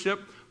discipleship,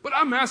 but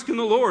I'm asking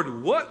the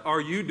Lord, what are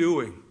you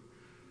doing?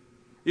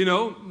 You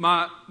know,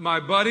 my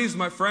buddies,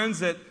 my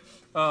friends that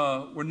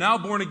were now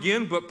born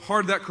again, but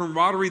part of that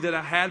camaraderie that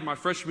I had my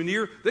freshman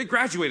year, they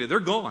graduated. They're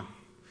gone.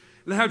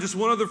 And I have just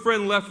one other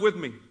friend left with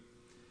me.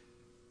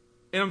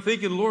 And I'm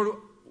thinking, Lord,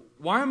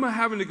 why am I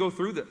having to go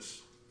through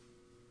this?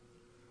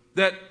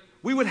 That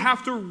we would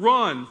have to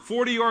run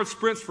 40-yard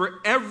sprints for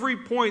every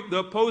point the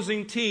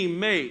opposing team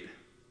made.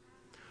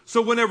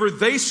 So whenever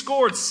they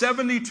scored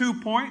 72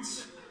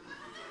 points,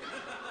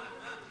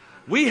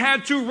 we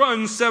had to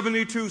run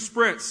 72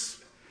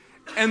 sprints.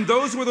 And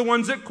those were the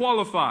ones that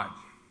qualified.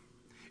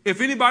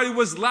 If anybody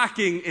was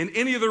lacking in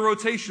any of the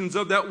rotations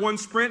of that one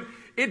sprint,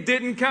 it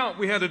didn't count.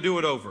 We had to do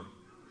it over.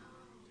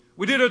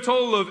 We did a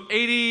total of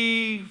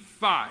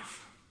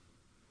 85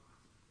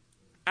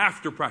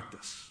 after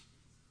practice.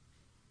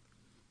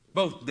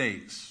 Both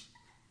days.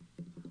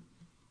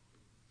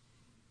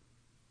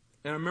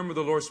 And I remember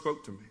the Lord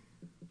spoke to me.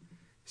 He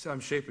said, I'm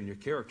shaping your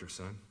character,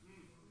 son.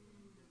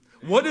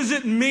 What does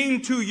it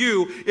mean to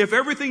you if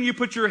everything you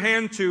put your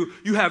hand to,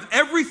 you have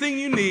everything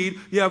you need,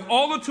 you have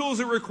all the tools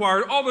that are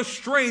required, all the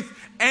strength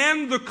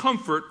and the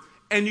comfort,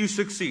 and you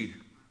succeed?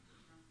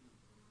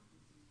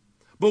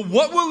 But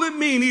what will it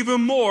mean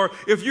even more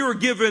if you're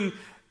given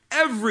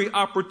every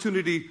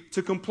opportunity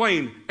to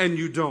complain and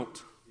you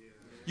don't?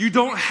 You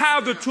don't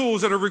have the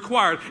tools that are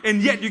required,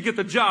 and yet you get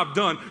the job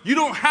done. You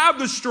don't have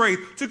the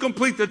strength to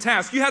complete the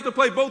task. You have to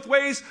play both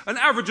ways, an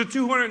average of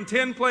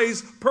 210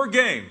 plays per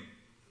game.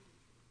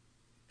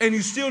 And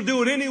you still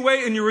do it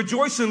anyway, and you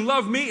rejoice and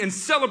love me and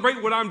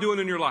celebrate what I'm doing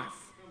in your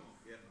life.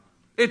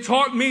 It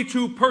taught me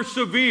to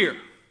persevere.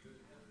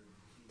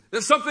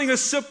 There's something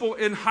as simple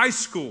in high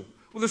school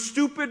with a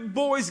stupid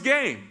boys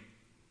game.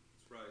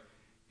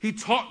 He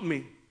taught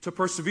me to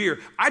persevere.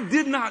 I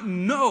did not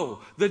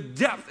know the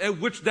depth at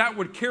which that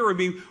would carry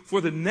me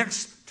for the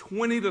next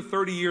 20 to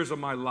 30 years of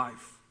my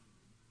life.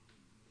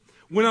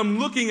 When I'm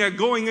looking at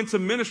going into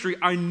ministry,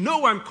 I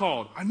know I'm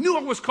called. I knew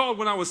I was called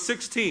when I was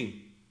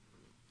 16.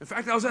 In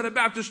fact, I was at a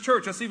Baptist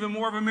church. That's even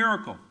more of a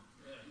miracle.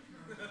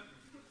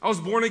 I was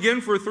born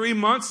again for 3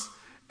 months,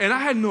 and I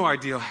had no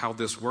idea how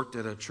this worked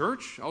at a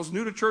church. I was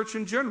new to church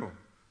in general.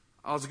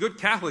 I was a good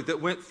Catholic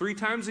that went 3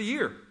 times a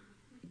year.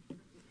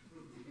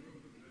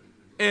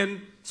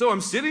 And so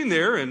I'm sitting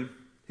there, and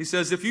he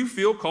says, if you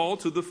feel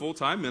called to the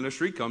full-time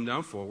ministry, come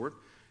down forward.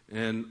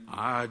 And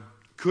I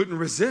couldn't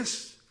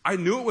resist. I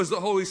knew it was the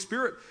Holy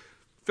Spirit.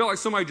 Felt like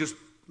somebody just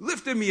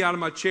lifted me out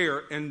of my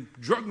chair and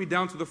dragged me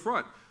down to the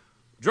front.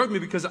 Drugged me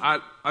because I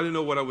didn't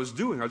know what I was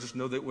doing. I just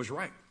know that it was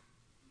right.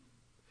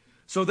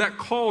 So that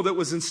call that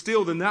was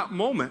instilled in that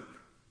moment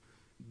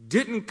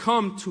didn't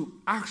come to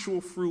actual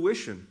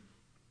fruition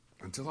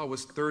until I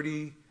was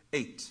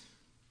 38.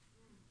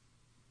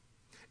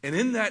 And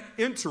in that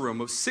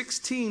interim of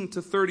 16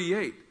 to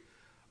 38,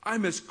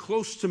 I'm as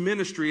close to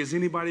ministry as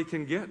anybody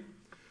can get.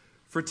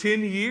 For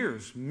 10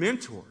 years,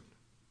 mentored,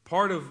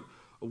 part of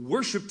a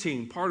worship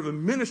team, part of a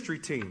ministry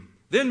team.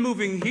 Then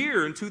moving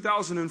here in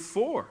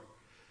 2004.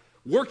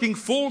 Working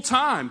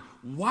full-time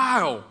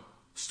while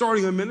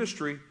starting a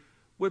ministry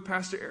with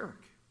Pastor Eric.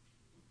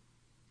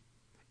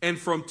 And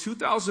from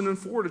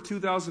 2004 to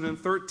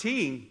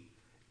 2013,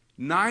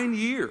 9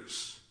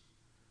 years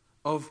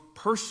of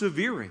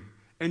persevering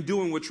and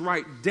doing what's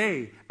right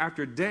day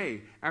after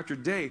day after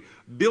day,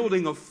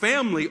 building a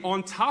family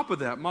on top of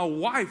that. My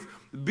wife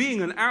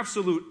being an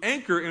absolute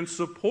anchor and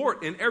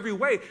support in every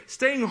way,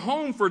 staying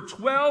home for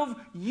 12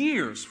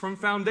 years from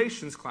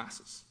foundations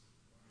classes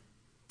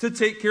to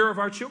take care of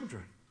our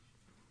children.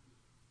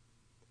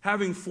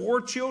 Having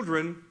 3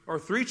 children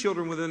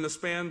within the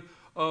span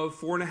of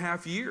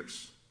 4.5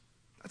 years.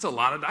 That's a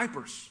lot of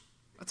diapers.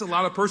 That's a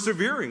lot of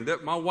persevering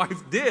that my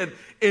wife did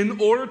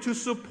in order to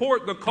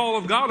support the call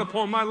of God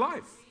upon my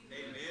life.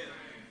 Amen.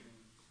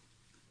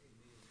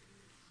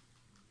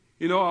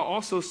 You know, I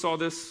also saw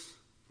this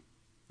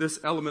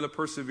element of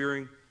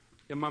persevering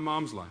in my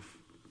mom's life.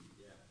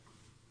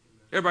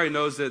 Everybody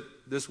knows that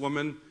this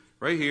woman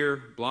right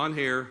here, blonde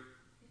hair,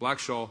 black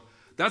shawl,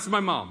 that's my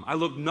mom. I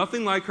look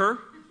nothing like her.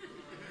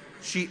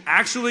 She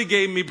actually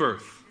gave me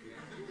birth.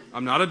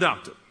 I'm not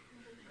adopted.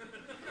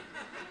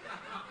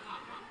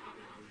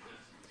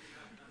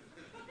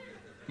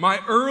 My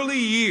early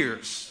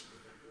years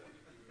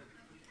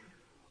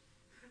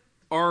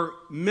are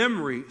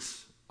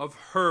memories of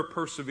her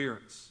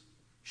perseverance.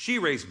 She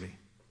raised me.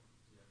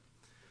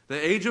 The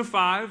age of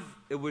 5,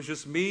 it was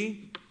just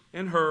me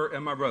and her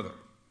and my brother.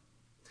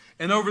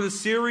 And over the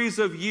series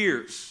of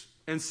years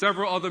and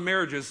several other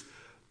marriages,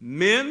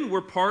 men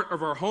were part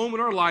of our home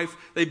and our life.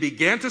 They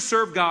began to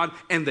serve God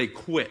and they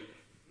quit.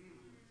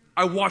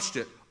 I watched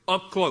it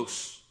up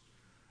close.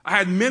 I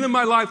had men in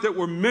my life that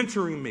were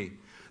mentoring me.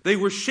 They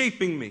were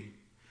shaping me.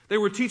 They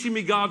were teaching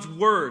me God's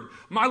word.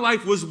 My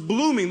life was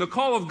blooming. The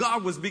call of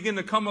God was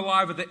beginning to come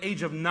alive at the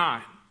age of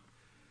 9.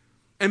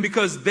 And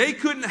because they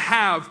couldn't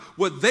have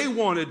what they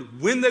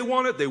wanted when they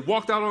wanted, they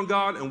walked out on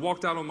God and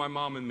walked out on my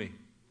mom and me.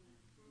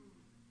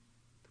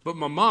 But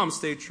my mom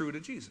stayed true to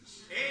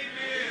Jesus. Amen.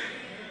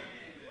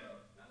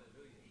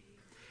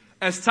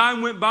 As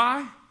time went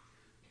by,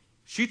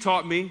 she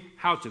taught me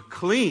how to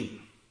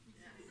clean.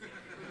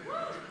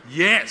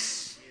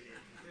 Yes.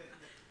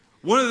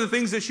 One of the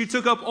things that she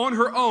took up on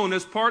her own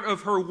as part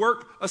of her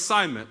work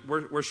assignment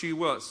where she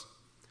was.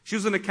 She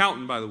was an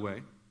accountant, by the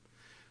way.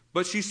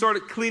 But she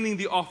started cleaning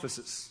the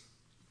offices.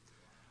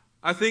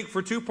 I think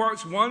for 2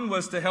 parts. One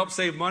was to help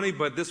save money,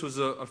 but this was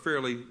a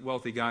fairly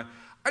wealthy guy.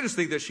 I just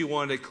think that she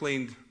wanted it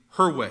cleaned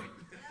her way.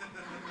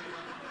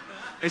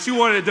 And she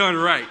wanted it done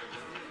right.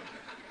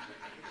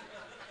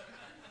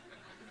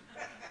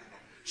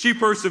 She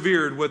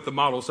persevered with the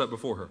model set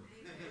before her.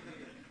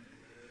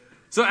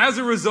 So as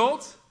a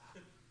result,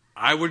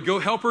 I would go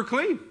help her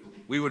clean.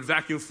 We would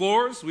vacuum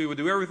floors. We would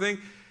do everything.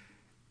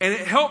 And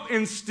it helped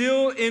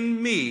instill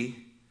in me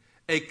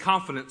a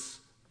confidence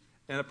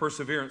and a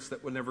perseverance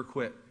that would never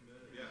quit.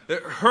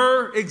 That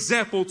her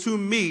example to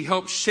me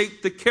helped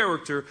shape the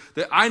character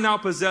that I now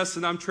possess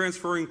and I'm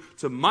transferring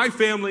to my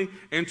family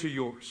and to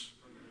yours.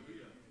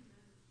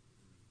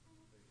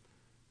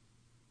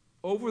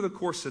 Over the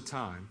course of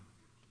time,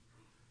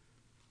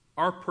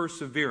 our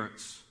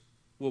perseverance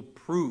will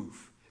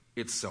prove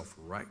itself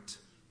right.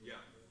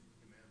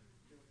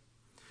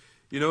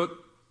 You know,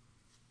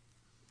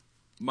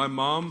 my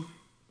mom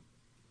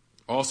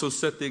also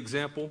set the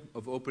example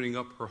of opening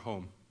up her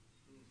home.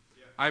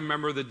 I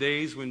remember the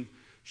days when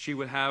she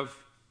would have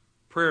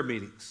prayer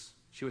meetings.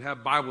 She would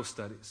have Bible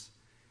studies.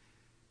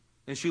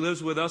 And she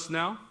lives with us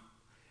now.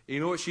 And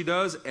you know what she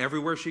does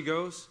everywhere she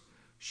goes?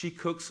 She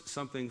cooks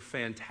something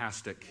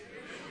fantastic.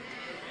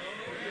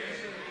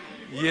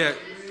 Yeah.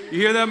 You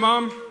hear that,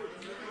 Mom?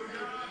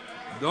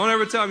 Don't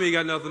ever tell me you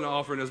got nothing to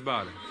offer in this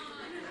body.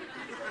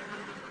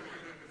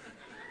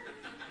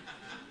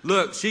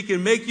 Look, she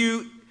can make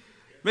you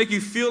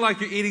feel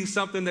like you're eating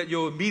something that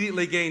you'll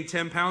immediately gain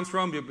 10 pounds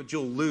from, but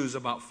you'll lose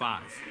about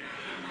 5.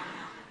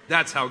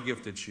 That's how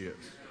gifted she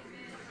is.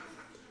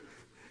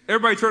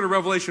 Everybody turn to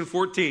Revelation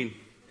 14,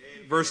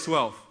 verse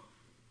 12.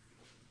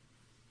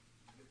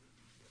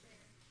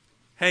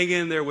 Hang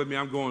in there with me.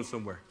 I'm going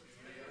somewhere.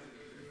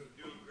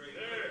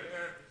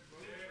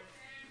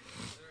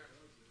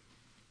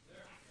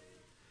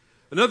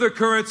 Another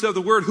occurrence of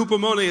the word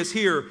hupomone is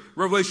here,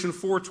 Revelation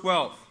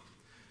 4:12.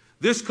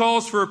 This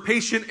calls for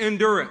patient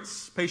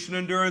endurance. Patient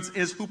endurance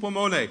is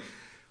hupomone.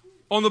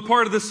 On the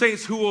part of the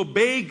saints who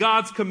obey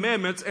God's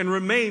commandments and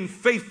remain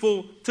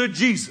faithful to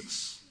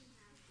Jesus.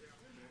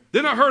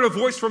 Then I heard a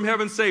voice from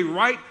heaven say,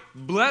 "Write,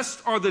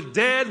 blessed are the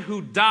dead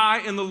who die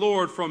in the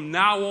Lord from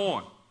now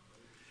on.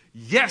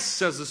 Yes,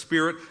 says the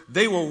Spirit,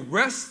 they will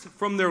rest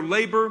from their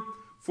labor,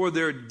 for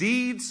their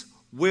deeds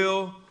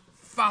will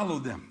follow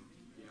them."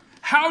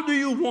 How do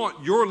you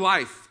want your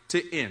life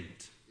to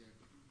end?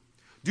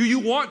 Do you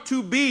want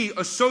to be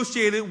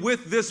associated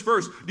with this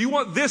verse? Do you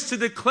want this to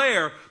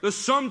declare the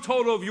sum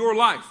total of your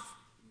life?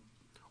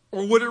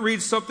 Or would it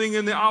read something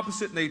in the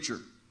opposite nature?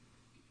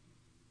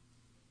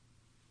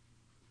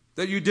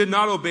 That you did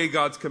not obey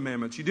God's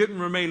commandments. You didn't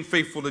remain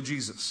faithful to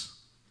Jesus.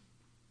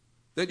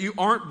 That you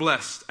aren't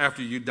blessed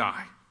after you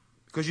die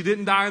because you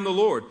didn't die in the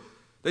Lord.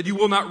 That you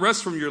will not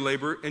rest from your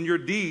labor and your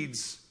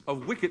deeds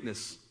of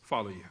wickedness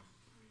follow you.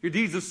 Your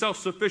deeds of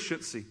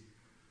self-sufficiency,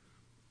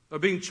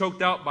 of being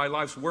choked out by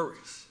life's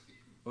worries,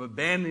 of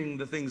abandoning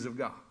the things of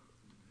God.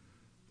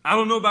 I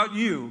don't know about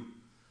you,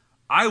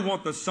 I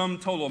want the sum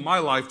total of my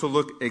life to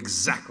look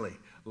exactly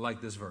like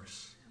this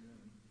verse.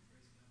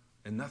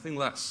 And nothing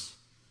less.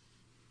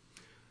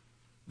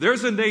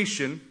 There's a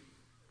nation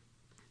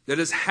that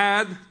has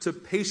had to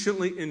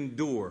patiently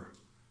endure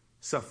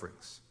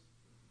sufferings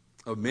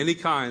of many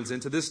kinds,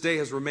 and to this day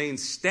has remained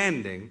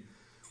standing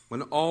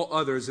when all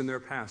others in their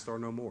past are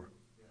no more.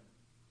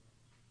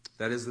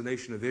 That is the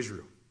nation of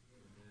Israel.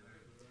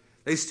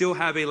 They still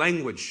have a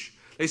language.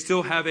 They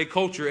still have a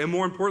culture. And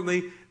more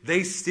importantly,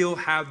 they still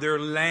have their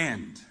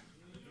land.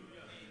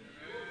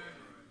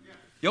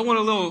 Y'all want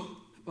a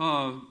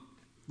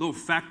little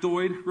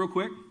factoid real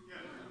quick?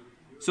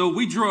 So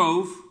we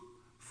drove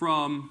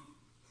from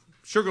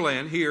Sugar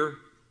Land here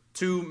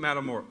to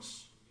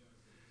Matamoros.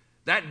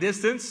 That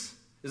distance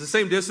is the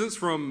same distance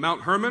from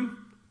Mount Hermon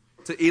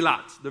to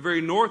Eilat, the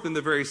very north and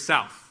the very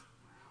south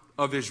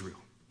of Israel.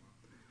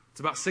 It's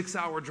about a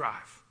 6-hour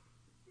drive.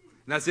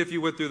 And that's if you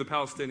went through the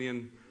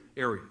Palestinian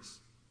areas.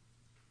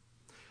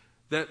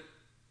 That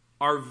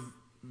our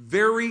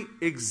very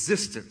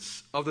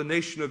existence of the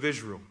nation of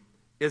Israel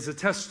is a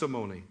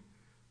testimony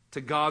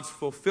to God's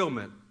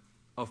fulfillment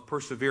of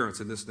perseverance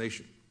in this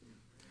nation.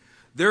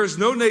 There is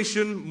no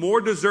nation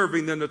more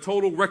deserving than the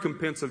total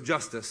recompense of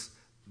justice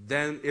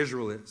than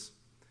Israel is.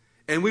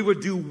 And we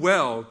would do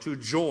well to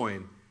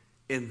join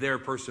in their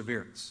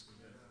perseverance.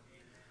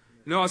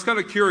 You know, I was kind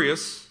of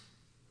curious.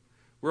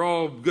 We're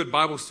all good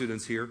Bible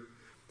students here.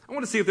 I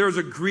want to see if there was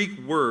a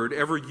Greek word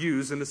ever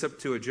used in the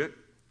Septuagint,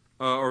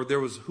 or there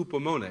was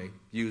hupomone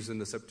used in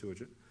the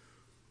Septuagint.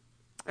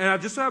 And I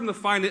just happened to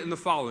find it in the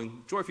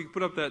following. Joy, if you could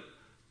put up that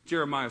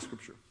Jeremiah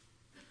scripture.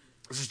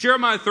 This is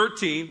Jeremiah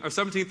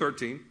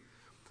 17:13.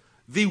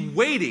 The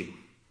waiting,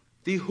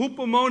 the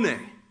hupomone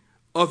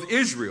of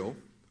Israel,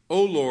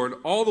 O Lord,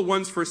 all the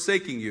ones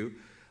forsaking you,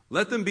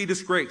 let them be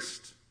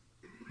disgraced.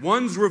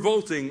 Ones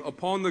revolting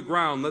upon the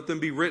ground, let them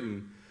be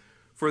written,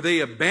 for they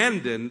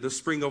abandoned the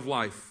spring of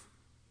life,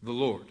 the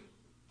Lord.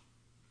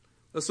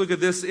 Let's look at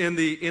this in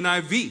the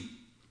NIV.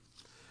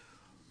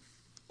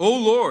 O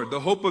Lord, the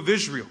hope of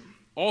Israel,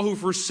 all who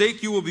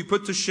forsake you will be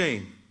put to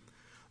shame.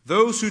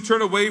 Those who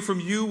turn away from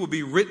you will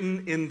be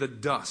written in the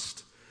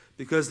dust,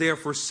 because they have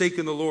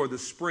forsaken the Lord, the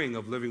spring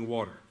of living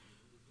water.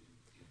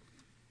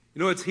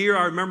 You know, it's here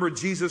I remember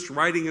Jesus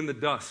writing in the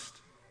dust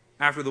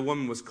after the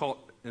woman was caught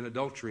in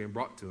adultery and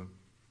brought to him.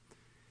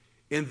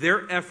 In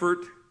their effort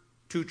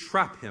to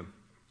trap him,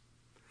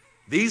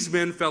 these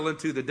men fell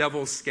into the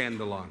devil's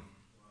scandalon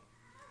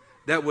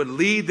that would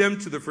lead them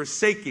to the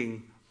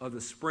forsaking of the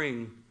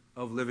spring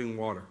of living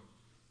water.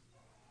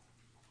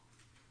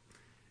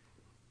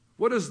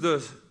 What does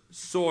the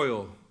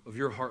soil of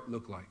your heart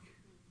look like?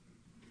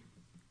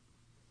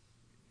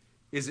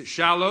 Is it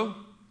shallow?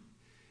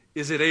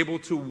 Is it able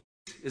to wait?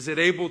 Is it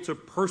able to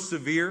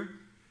persevere?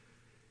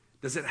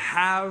 Does it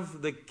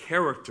have the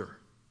character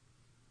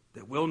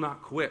that will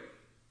not quit,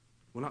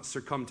 will not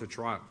succumb to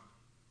trial?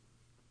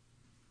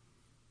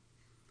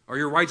 Are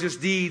your righteous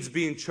deeds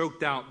being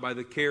choked out by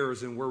the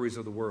cares and worries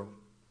of the world?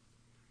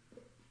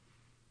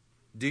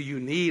 Do you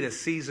need a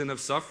season of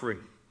suffering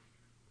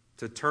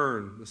to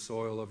turn the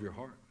soil of your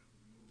heart?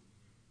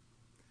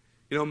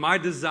 You know, my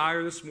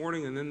desire this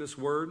morning and in this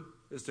word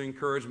is to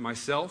encourage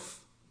myself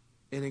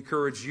and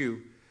encourage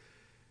you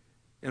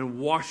and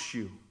wash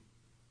you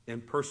in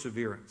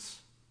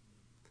perseverance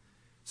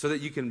so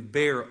that you can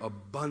bear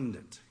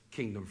abundant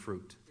kingdom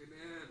fruit.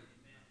 Amen.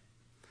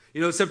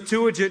 You know,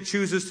 Septuagint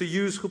chooses to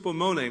use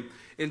hupomone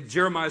in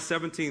Jeremiah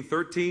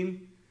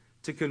 17:13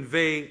 to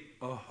convey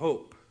a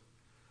hope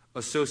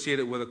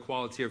associated with a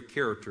quality of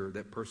character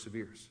that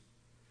perseveres.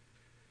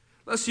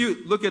 Let's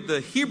look at the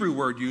Hebrew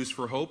word used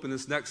for hope in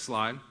this next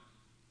slide.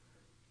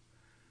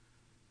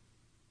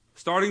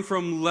 Starting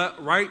from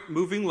right,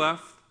 moving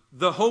left,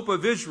 the hope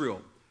of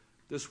Israel.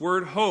 This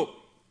word hope,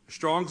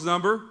 Strong's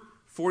number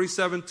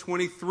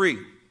 4723.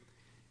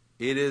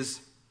 It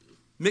is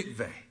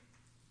mikveh.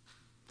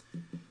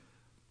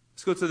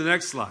 Let's go to the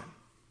next slide.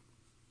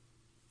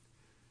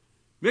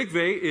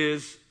 Mikveh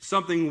is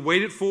something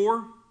waited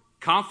for,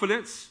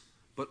 confidence,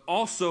 but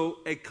also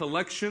a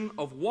collection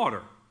of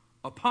water,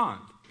 a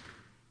pond,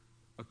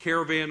 a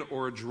caravan,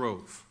 or a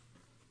drove.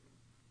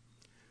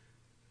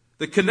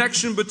 The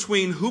connection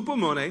between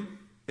hupomone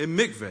and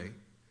mikveh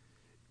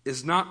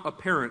is not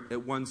apparent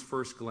at one's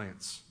first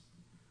glance.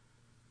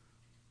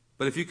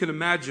 But if you can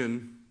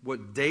imagine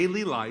what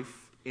daily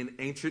life in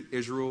ancient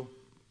Israel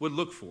would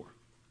look for.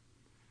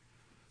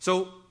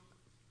 So,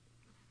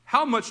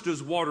 how much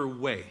does water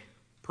weigh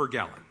per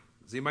gallon?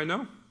 Does anybody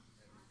know?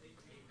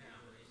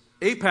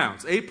 8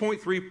 pounds.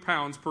 8.3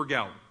 pounds per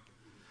gallon.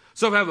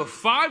 So if I have a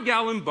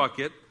 5-gallon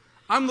bucket,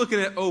 I'm looking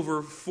at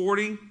over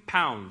 40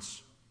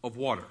 pounds of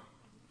water.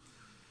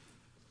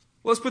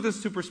 Let's put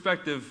this to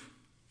perspective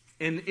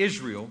in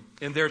Israel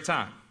in their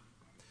time.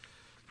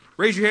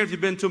 Raise your hand if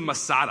you've been to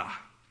Masada,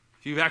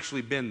 if you've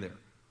actually been there.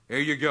 There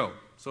you go.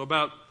 So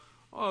about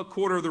a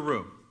quarter of the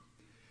room.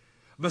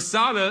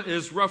 Masada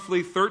is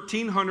roughly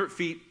 1,300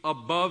 feet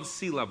above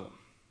sea level.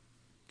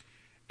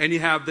 And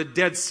you have the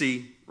Dead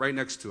Sea right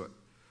next to it.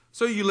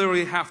 So you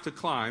literally have to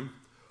climb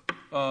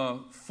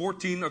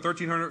 14 or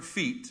 1,300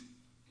 feet.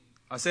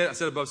 I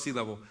said above sea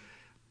level.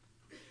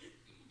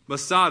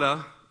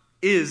 Masada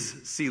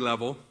is sea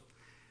level.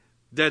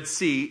 Dead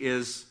Sea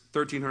is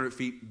 1,300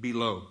 feet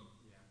below.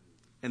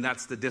 And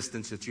that's the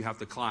distance that you have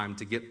to climb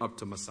to get up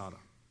to Masada.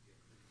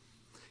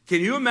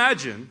 Can you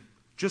imagine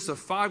just a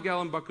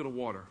 5-gallon bucket of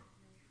water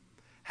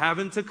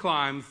having to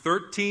climb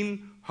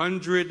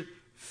 1,300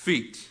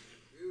 feet?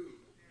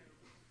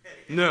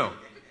 No.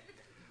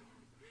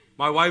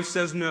 My wife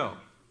says no.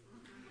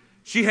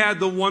 She had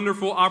the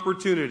wonderful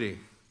opportunity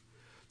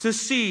to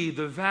see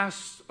the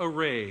vast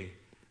array,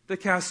 the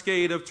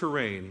cascade of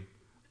terrain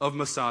of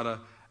Masada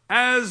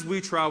as we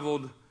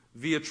traveled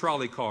via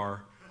trolley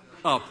car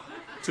up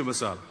to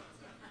Masada.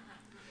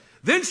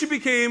 Then she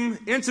became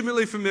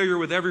intimately familiar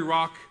with every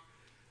rock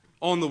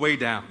on the way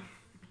down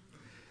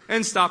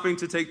and stopping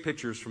to take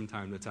pictures from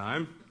time to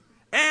time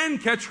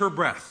and catch her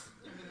breath.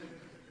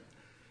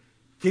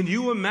 Can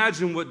you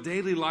imagine what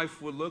daily life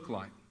would look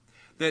like?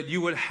 That you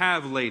would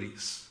have,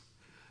 ladies,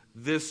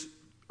 this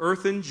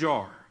earthen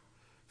jar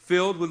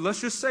filled with,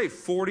 let's just say,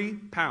 40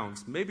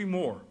 pounds, maybe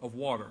more, of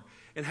water,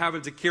 and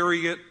having to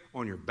carry it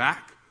on your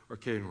back or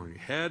carry it on your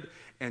head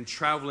and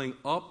traveling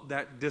up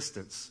that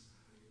distance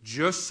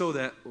just so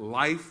that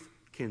life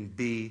can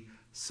be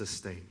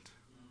sustained.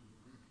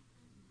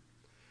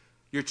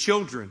 Your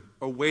children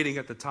are waiting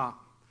at the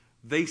top.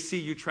 They see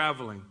you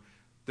traveling.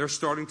 They're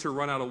starting to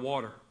run out of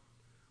water.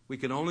 We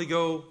can only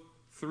go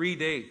 3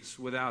 days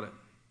without it.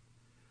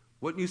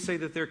 Wouldn't you say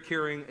that they're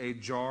carrying a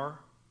jar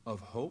of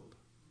hope?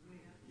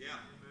 Yeah.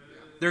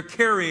 They're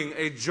carrying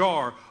a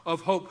jar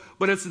of hope.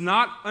 But it's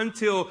not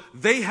until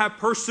they have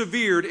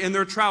persevered in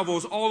their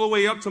travels all the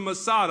way up to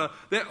Masada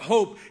that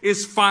hope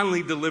is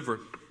finally delivered.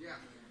 Yeah.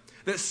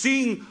 That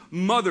seeing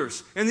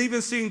mothers and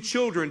even seeing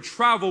children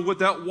travel with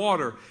that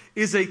water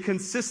is a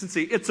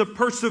consistency. It's a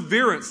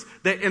perseverance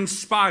that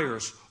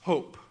inspires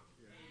hope.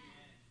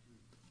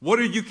 What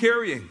are you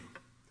carrying?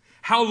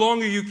 How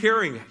long are you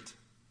carrying it?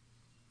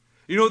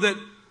 You know that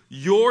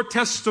your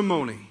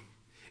testimony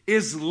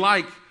is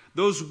like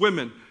those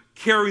women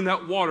carrying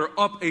that water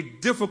up a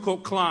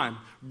difficult climb,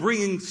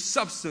 bringing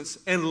substance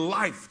and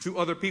life to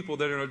other people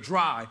that are in a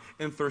dry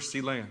and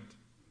thirsty land.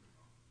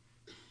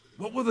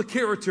 What will the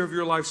character of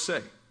your life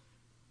say?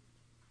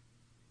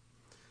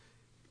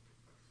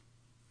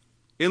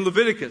 In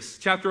Leviticus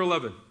chapter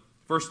 11,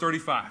 verse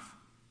 35.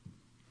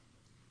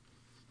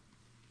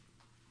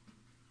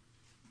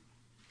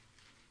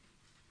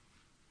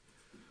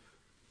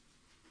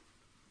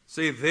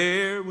 Say,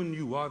 there when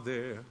you are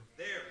there.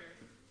 There.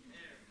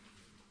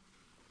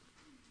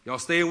 Y'all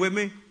staying with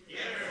me? Yes.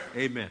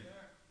 Amen.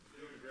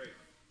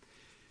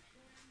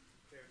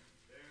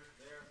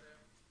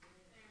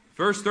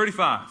 Verse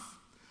 35.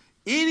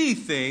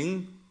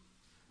 Anything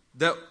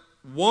that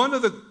one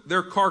of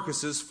their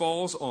carcasses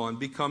falls on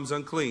becomes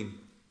unclean.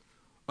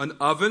 An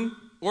oven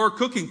or a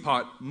cooking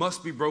pot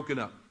must be broken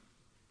up.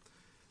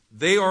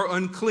 They are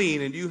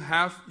unclean, and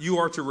you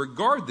are to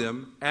regard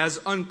them as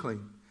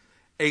unclean.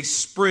 A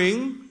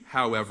spring,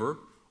 however,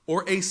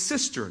 or a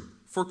cistern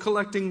for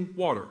collecting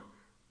water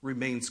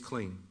remains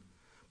clean.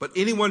 But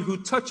anyone who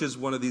touches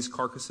one of these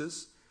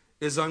carcasses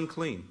is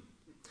unclean.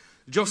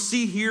 You'll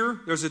see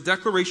here, there's a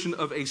declaration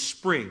of a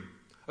spring.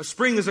 A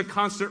spring is a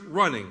constant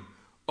running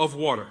of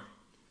water.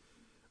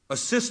 A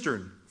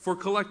cistern for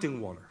collecting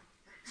water.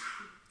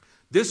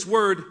 This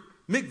word,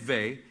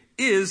 mikveh,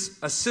 is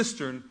a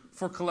cistern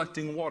for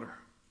collecting water.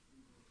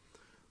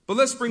 But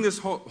let's bring this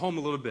home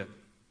a little bit.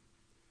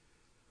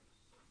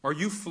 Are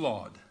you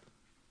flawed?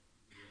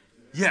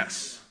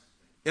 Yes.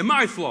 Am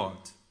I flawed?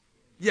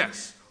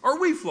 Yes. Are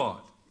we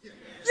flawed?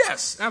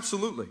 Yes,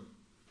 absolutely.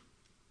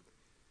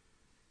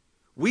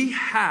 We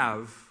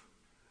have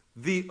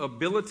the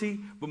ability,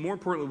 but more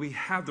importantly, we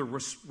have the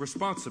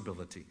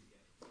responsibility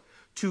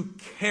to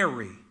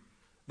carry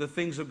the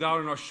things of God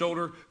on our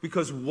shoulder,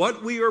 because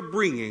what we are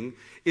bringing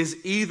is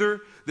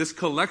either this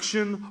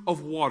collection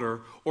of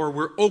water or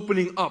we're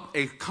opening up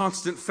a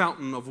constant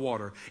fountain of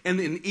water. And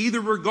in either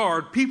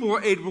regard, people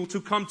are able to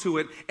come to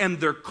it,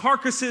 and their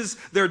carcasses,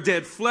 their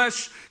dead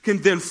flesh,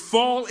 can then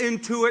fall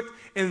into it,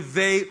 and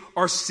they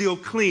are still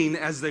clean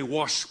as they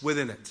wash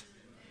within it.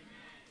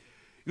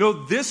 You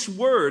know, this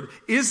word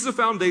is the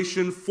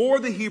foundation for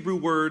the Hebrew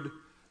word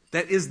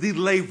that is the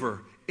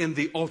laver in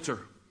the altar.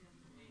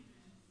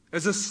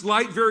 There's a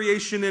slight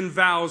variation in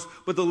vowels,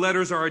 but the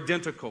letters are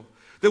identical.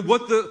 That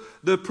what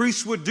the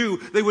priests would do,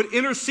 they would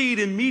intercede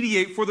and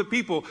mediate for the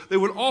people. They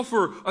would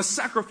offer a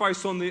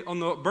sacrifice on the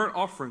burnt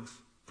offerings.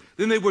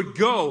 Then they would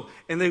go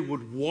and they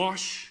would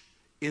wash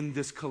in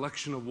this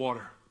collection of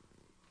water.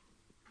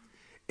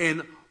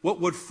 And what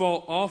would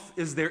fall off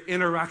is their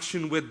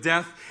interaction with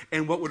death,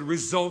 and what would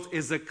result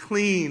is a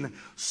clean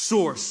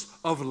source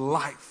of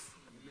life.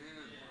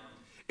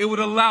 It would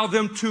allow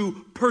them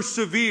to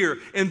persevere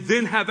and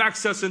then have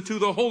access into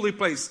the holy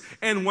place,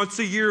 and once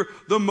a year,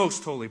 the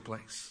most holy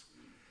place.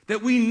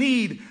 That we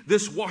need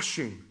this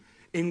washing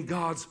in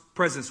God's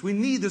presence. We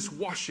need this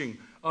washing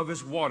of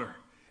His water,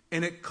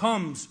 and it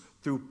comes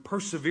through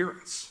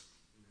perseverance.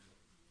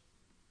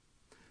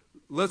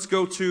 let's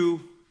go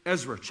to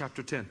Ezra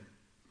chapter 10.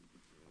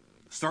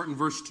 Start in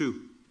verse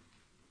 2.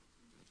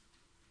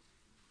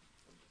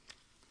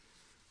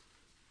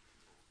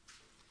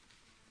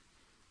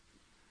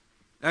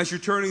 As you're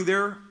turning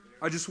there,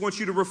 I just want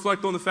you to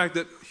reflect on the fact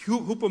that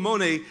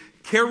hupomone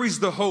carries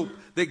the hope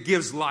that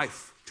gives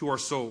life to our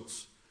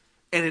souls.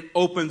 And it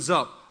opens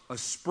up a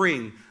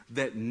spring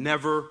that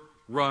never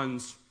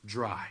runs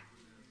dry.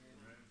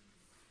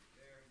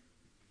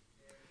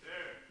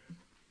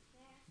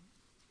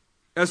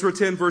 Ezra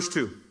 10, verse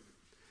 2.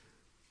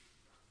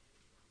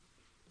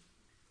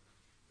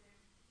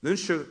 Then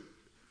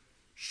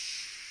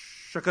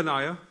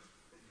Shechaniah,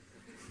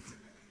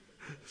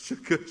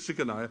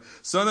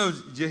 son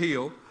of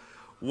Jehiel,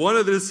 one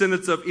of the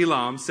descendants of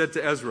Elam, said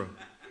to Ezra,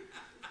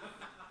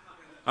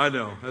 I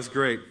know, that's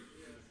great.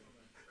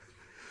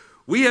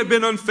 We have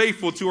been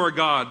unfaithful to our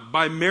God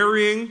by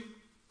marrying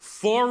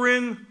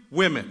foreign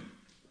women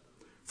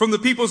from the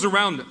peoples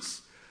around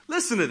us.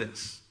 Listen to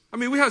this. I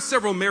mean, we have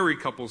several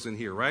married couples in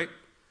here, right?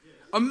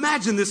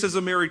 Imagine this as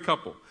a married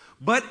couple.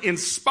 But in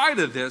spite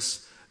of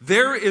this,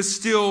 there is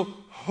still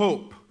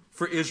hope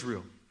for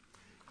Israel.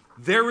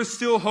 There is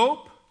still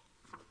hope.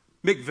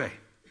 Mikveh.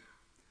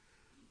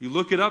 You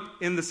look it up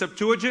in the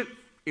Septuagint,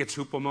 it's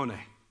hupomone.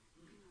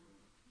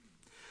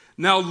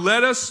 Now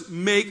let us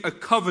make a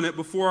covenant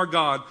before our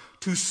God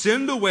to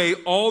send away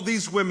all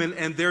these women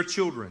and their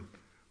children.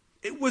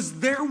 It was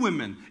their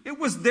women. It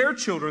was their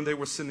children they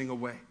were sending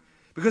away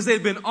because they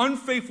had been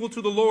unfaithful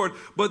to the Lord,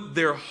 but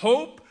their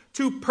hope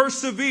to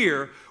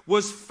persevere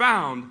was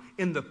found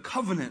in the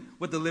covenant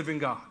with the living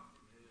God.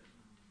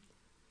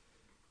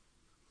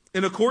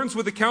 In accordance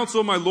with the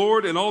counsel of my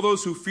Lord and all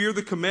those who fear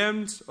the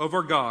commands of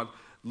our God,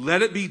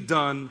 let it be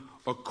done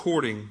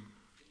according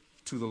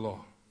to the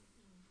law.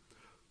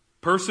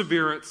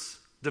 Perseverance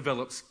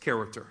develops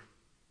character.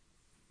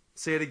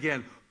 Say it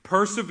again.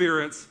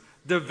 Perseverance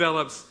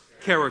develops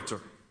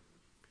character.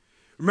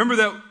 Remember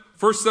that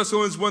 1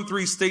 Thessalonians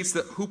 1:3 states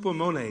that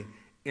hupomone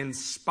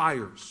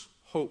inspires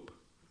hope.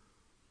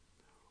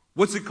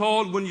 What's it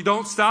called when you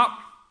don't stop?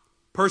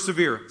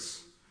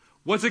 Perseverance.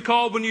 What's it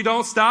called when you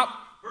don't stop?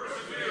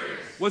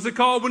 Perseverance. What's it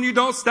called when you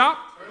don't stop?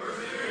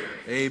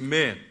 Perseverance.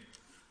 Amen.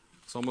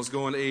 It's almost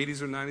going to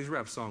 80s or 90s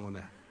rap song on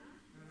that.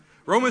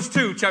 Romans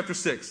 2, chapter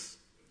 6.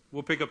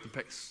 We'll pick up the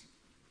pace.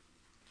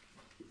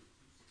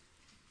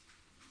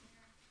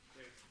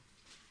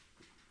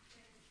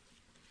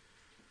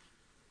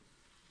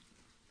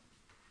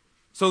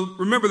 So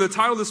remember, the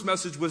title of this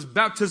message was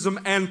Baptism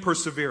and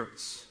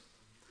Perseverance.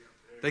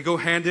 They go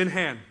hand in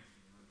hand.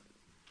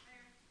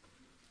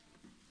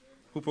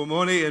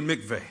 Hupomone and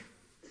mikveh.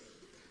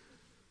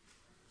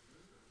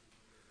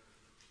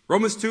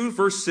 Romans 2,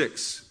 verse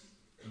 6.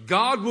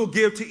 God will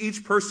give to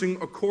each person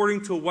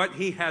according to what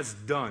he has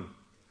done.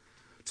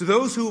 To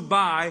those who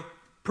by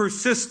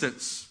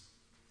persistence,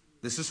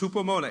 this is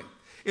hupomone,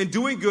 in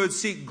doing good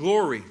seek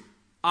glory,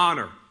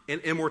 honor,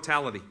 and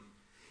immortality.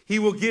 He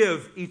will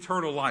give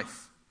eternal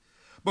life.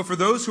 But for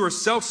those who are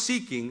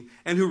self-seeking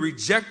and who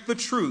reject the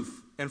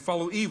truth and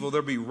follow evil,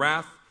 there'll be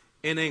wrath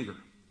and anger.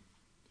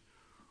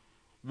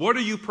 What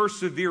are you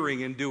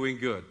persevering in doing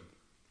good?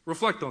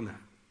 Reflect on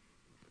that.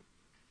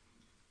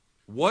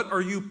 What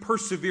are you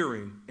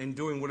persevering in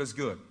doing what is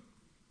good?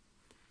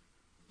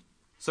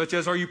 Such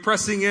as, are you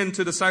pressing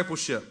into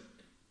discipleship?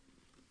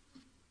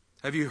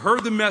 Have you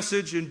heard the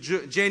message in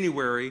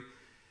January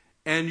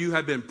and you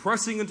have been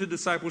pressing into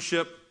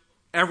discipleship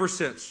ever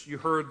since you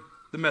heard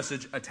the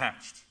message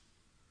attached?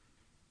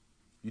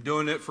 You're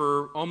doing it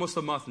for almost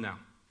a month now.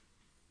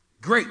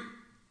 Great.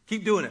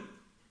 Keep doing it.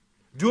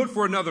 Do it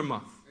for another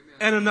month. Amen.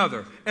 And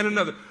another and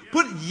another.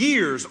 Put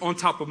years on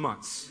top of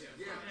months.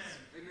 Yes.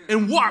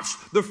 And watch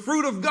the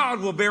fruit of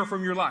God will bear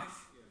from your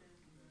life.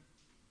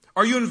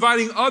 Are you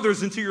inviting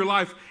others into your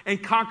life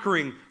and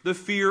conquering the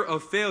fear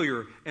of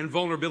failure and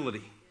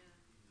vulnerability?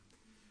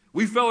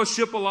 We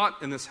fellowship a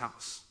lot in this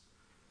house.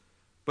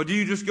 But do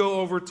you just go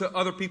over to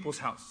other people's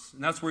house?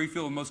 And that's where you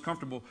feel the most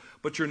comfortable,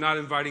 but you're not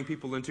inviting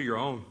people into your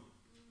own.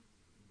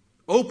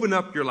 Open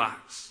up your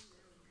lives.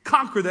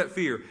 Conquer that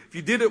fear. If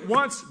you did it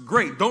once,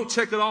 great. Don't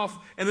check it off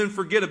and then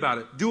forget about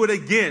it. Do it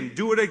again.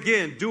 Do it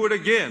again. Do it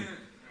again.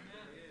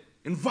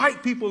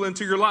 Invite people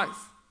into your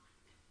life.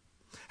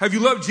 Have you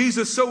loved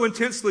Jesus so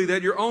intensely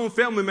that your own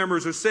family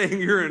members are saying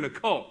you're in a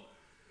cult?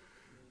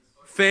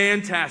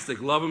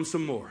 Fantastic. Love them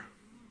some more.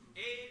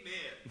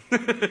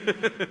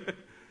 Amen.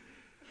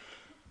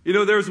 You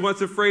know, there was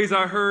once a phrase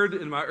I heard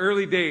in my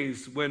early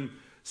days when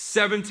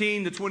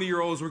 17 to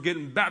 20-year-olds were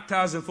getting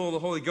baptized and full of the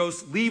Holy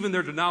Ghost, leaving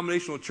their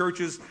denominational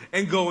churches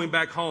and going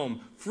back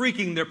home,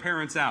 freaking their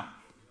parents out.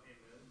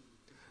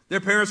 Their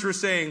parents were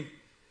saying,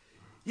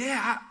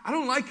 yeah, I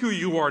don't like who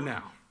you are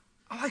now.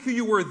 I like who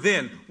you were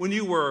then when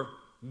you were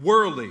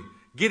worldly,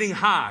 getting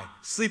high,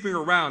 sleeping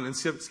around, and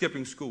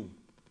skipping school.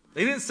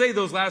 They didn't say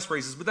those last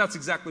phrases, but that's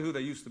exactly who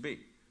they used to be.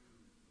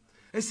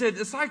 They said,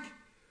 it's like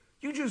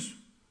you just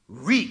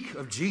reek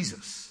of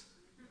Jesus.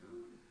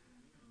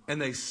 And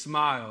they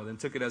smiled and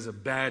took it as a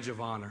badge of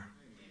honor.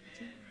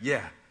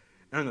 Yeah,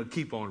 and I'm going to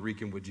keep on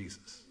reeking with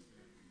Jesus.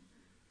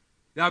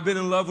 Now, I've been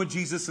in love with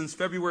Jesus since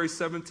February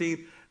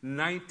 17,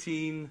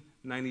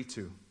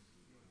 1992.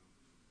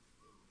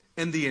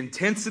 And the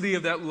intensity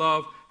of that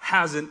love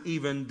hasn't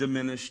even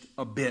diminished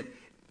a bit.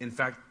 In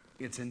fact,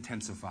 it's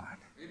intensified.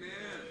 Amen.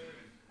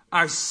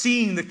 I've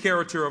seen the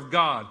character of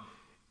God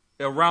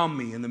around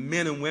me and the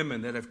men and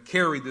women that have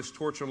carried this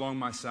torch along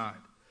my side.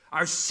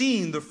 I've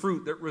seen the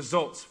fruit that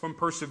results from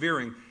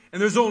persevering.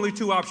 And there's only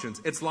two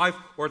options. It's life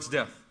or it's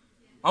death.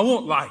 I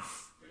want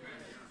life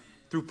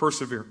through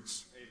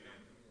perseverance.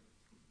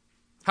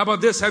 How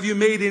about this? Have you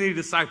made any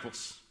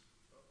disciples?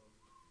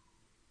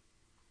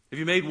 Have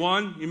you made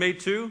one? You made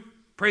two?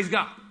 Praise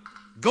God.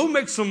 Go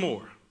make some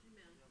more.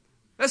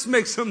 Let's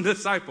make some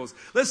disciples.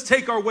 Let's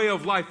take our way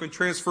of life and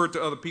transfer it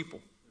to other people.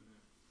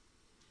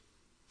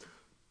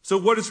 So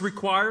what is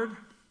required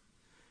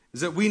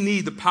is that we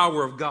need the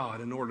power of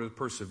God in order to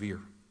persevere.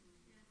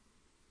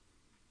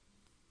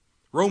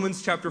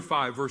 Romans chapter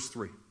 5, verse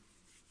 3.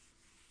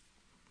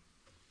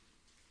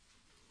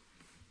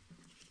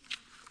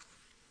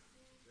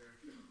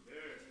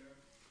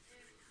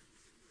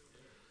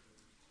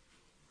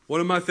 One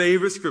of my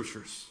favorite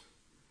scriptures.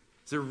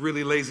 It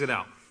really lays it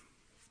out.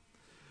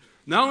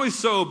 Not only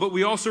so, but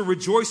we also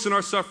rejoice in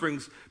our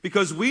sufferings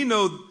because we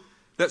know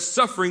that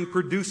suffering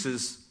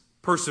produces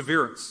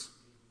perseverance.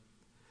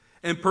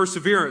 And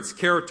perseverance,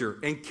 character.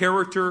 And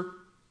character,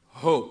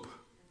 hope.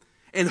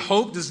 And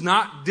hope does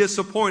not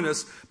disappoint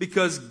us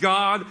because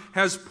God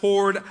has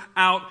poured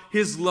out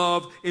His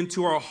love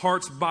into our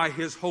hearts by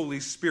His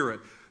Holy Spirit.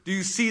 Do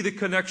you see the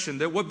connection?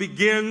 That what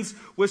begins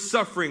with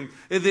suffering,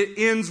 that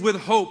ends with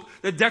hope.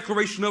 The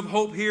declaration of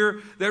hope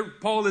here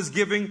that Paul is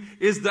giving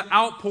is the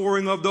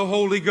outpouring of the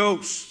Holy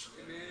Ghost.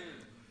 Amen.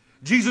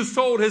 Jesus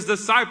told His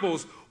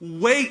disciples,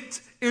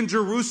 wait in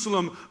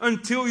Jerusalem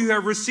until you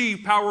have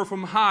received power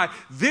from high.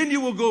 Then you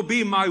will go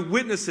be my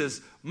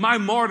witnesses, my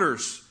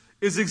martyrs,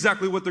 is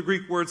exactly what the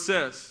Greek word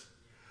says.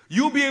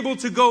 You'll be able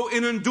to go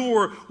and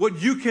endure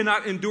what you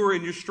cannot endure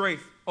in your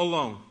strength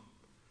alone.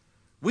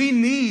 We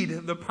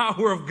need the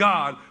power of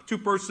God to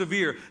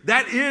persevere.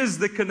 That is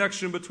the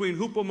connection between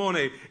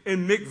hupomone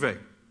and mikveh.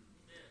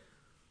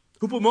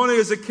 Hupomone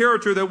is a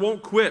character that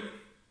won't quit.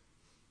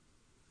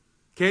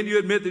 Can't you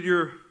admit that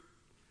you're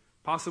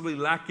possibly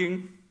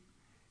lacking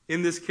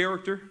in this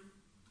character?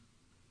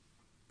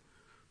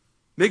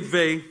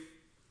 Mikveh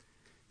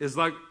is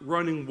like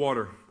running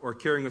water or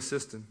carrying a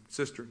cistern.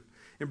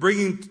 And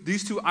bringing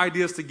these two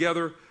ideas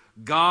together,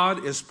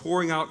 God is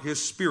pouring out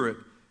His Spirit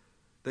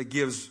that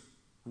gives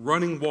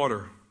running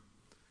water,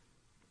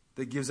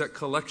 that gives that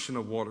collection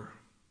of water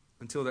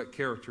until that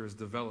character is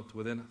developed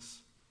within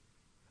us.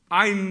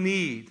 I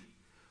need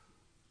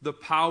the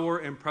power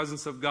and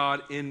presence of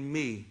God in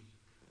me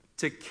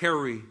to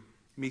carry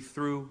me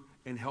through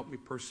and help me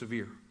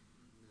persevere.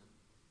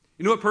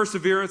 You know what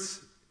perseverance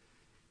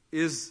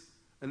is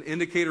an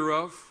indicator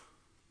of?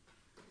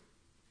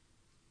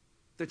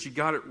 That you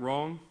got it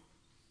wrong,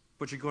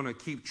 but you're going to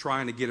keep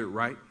trying to get it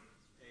right.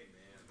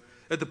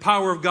 That the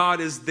power of God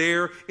is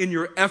there in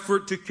your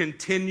effort to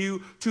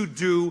continue to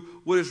do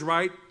what is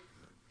right.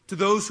 To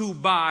those who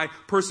by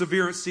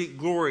perseverance seek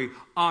glory,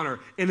 honor,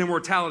 and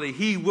immortality,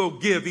 He will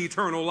give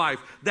eternal life.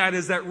 That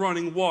is that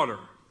running water.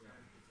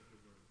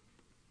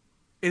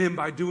 And then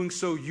by doing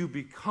so, you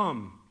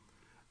become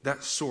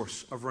that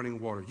source of running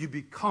water. You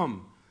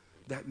become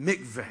that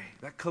mikveh,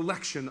 that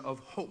collection of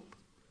hope.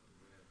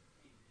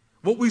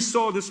 What we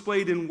saw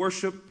displayed in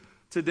worship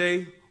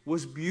today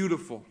was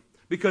beautiful,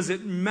 because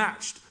it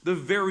matched the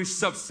very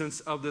substance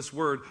of this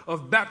word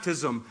of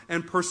baptism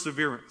and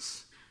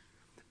perseverance.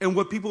 And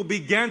what people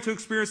began to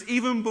experience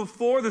even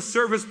before the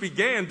service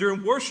began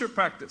during worship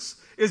practice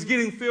is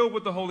getting filled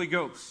with the Holy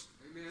Ghost.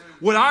 Amen.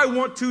 What I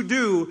want to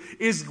do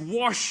is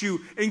wash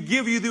you and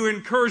give you the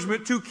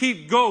encouragement to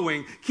keep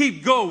going,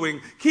 keep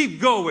going,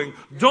 keep going.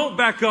 Don't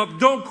back up,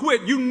 don't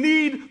quit. You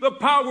need the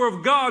power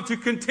of God to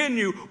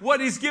continue what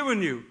He's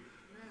given you.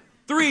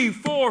 3,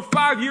 4,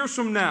 5 years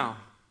from now,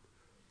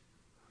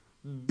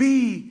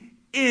 be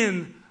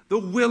in the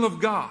will of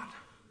God.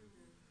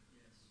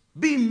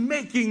 Be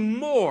making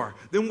more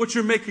than what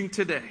you're making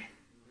today.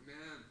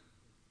 Amen.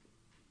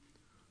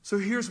 So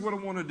here's what I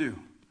want to do.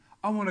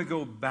 I want to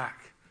go back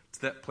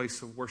to that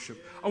place of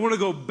worship. I want to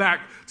go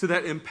back to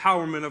that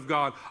empowerment of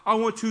God. I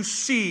want to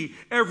see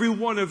every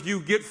one of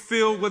you get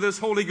filled with His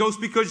Holy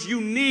Ghost because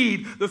you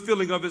need the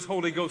filling of His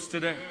Holy Ghost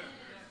today.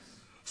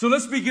 So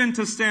let's begin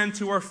to stand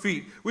to our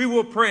feet. We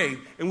will pray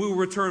and we will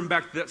return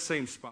back to that same spot.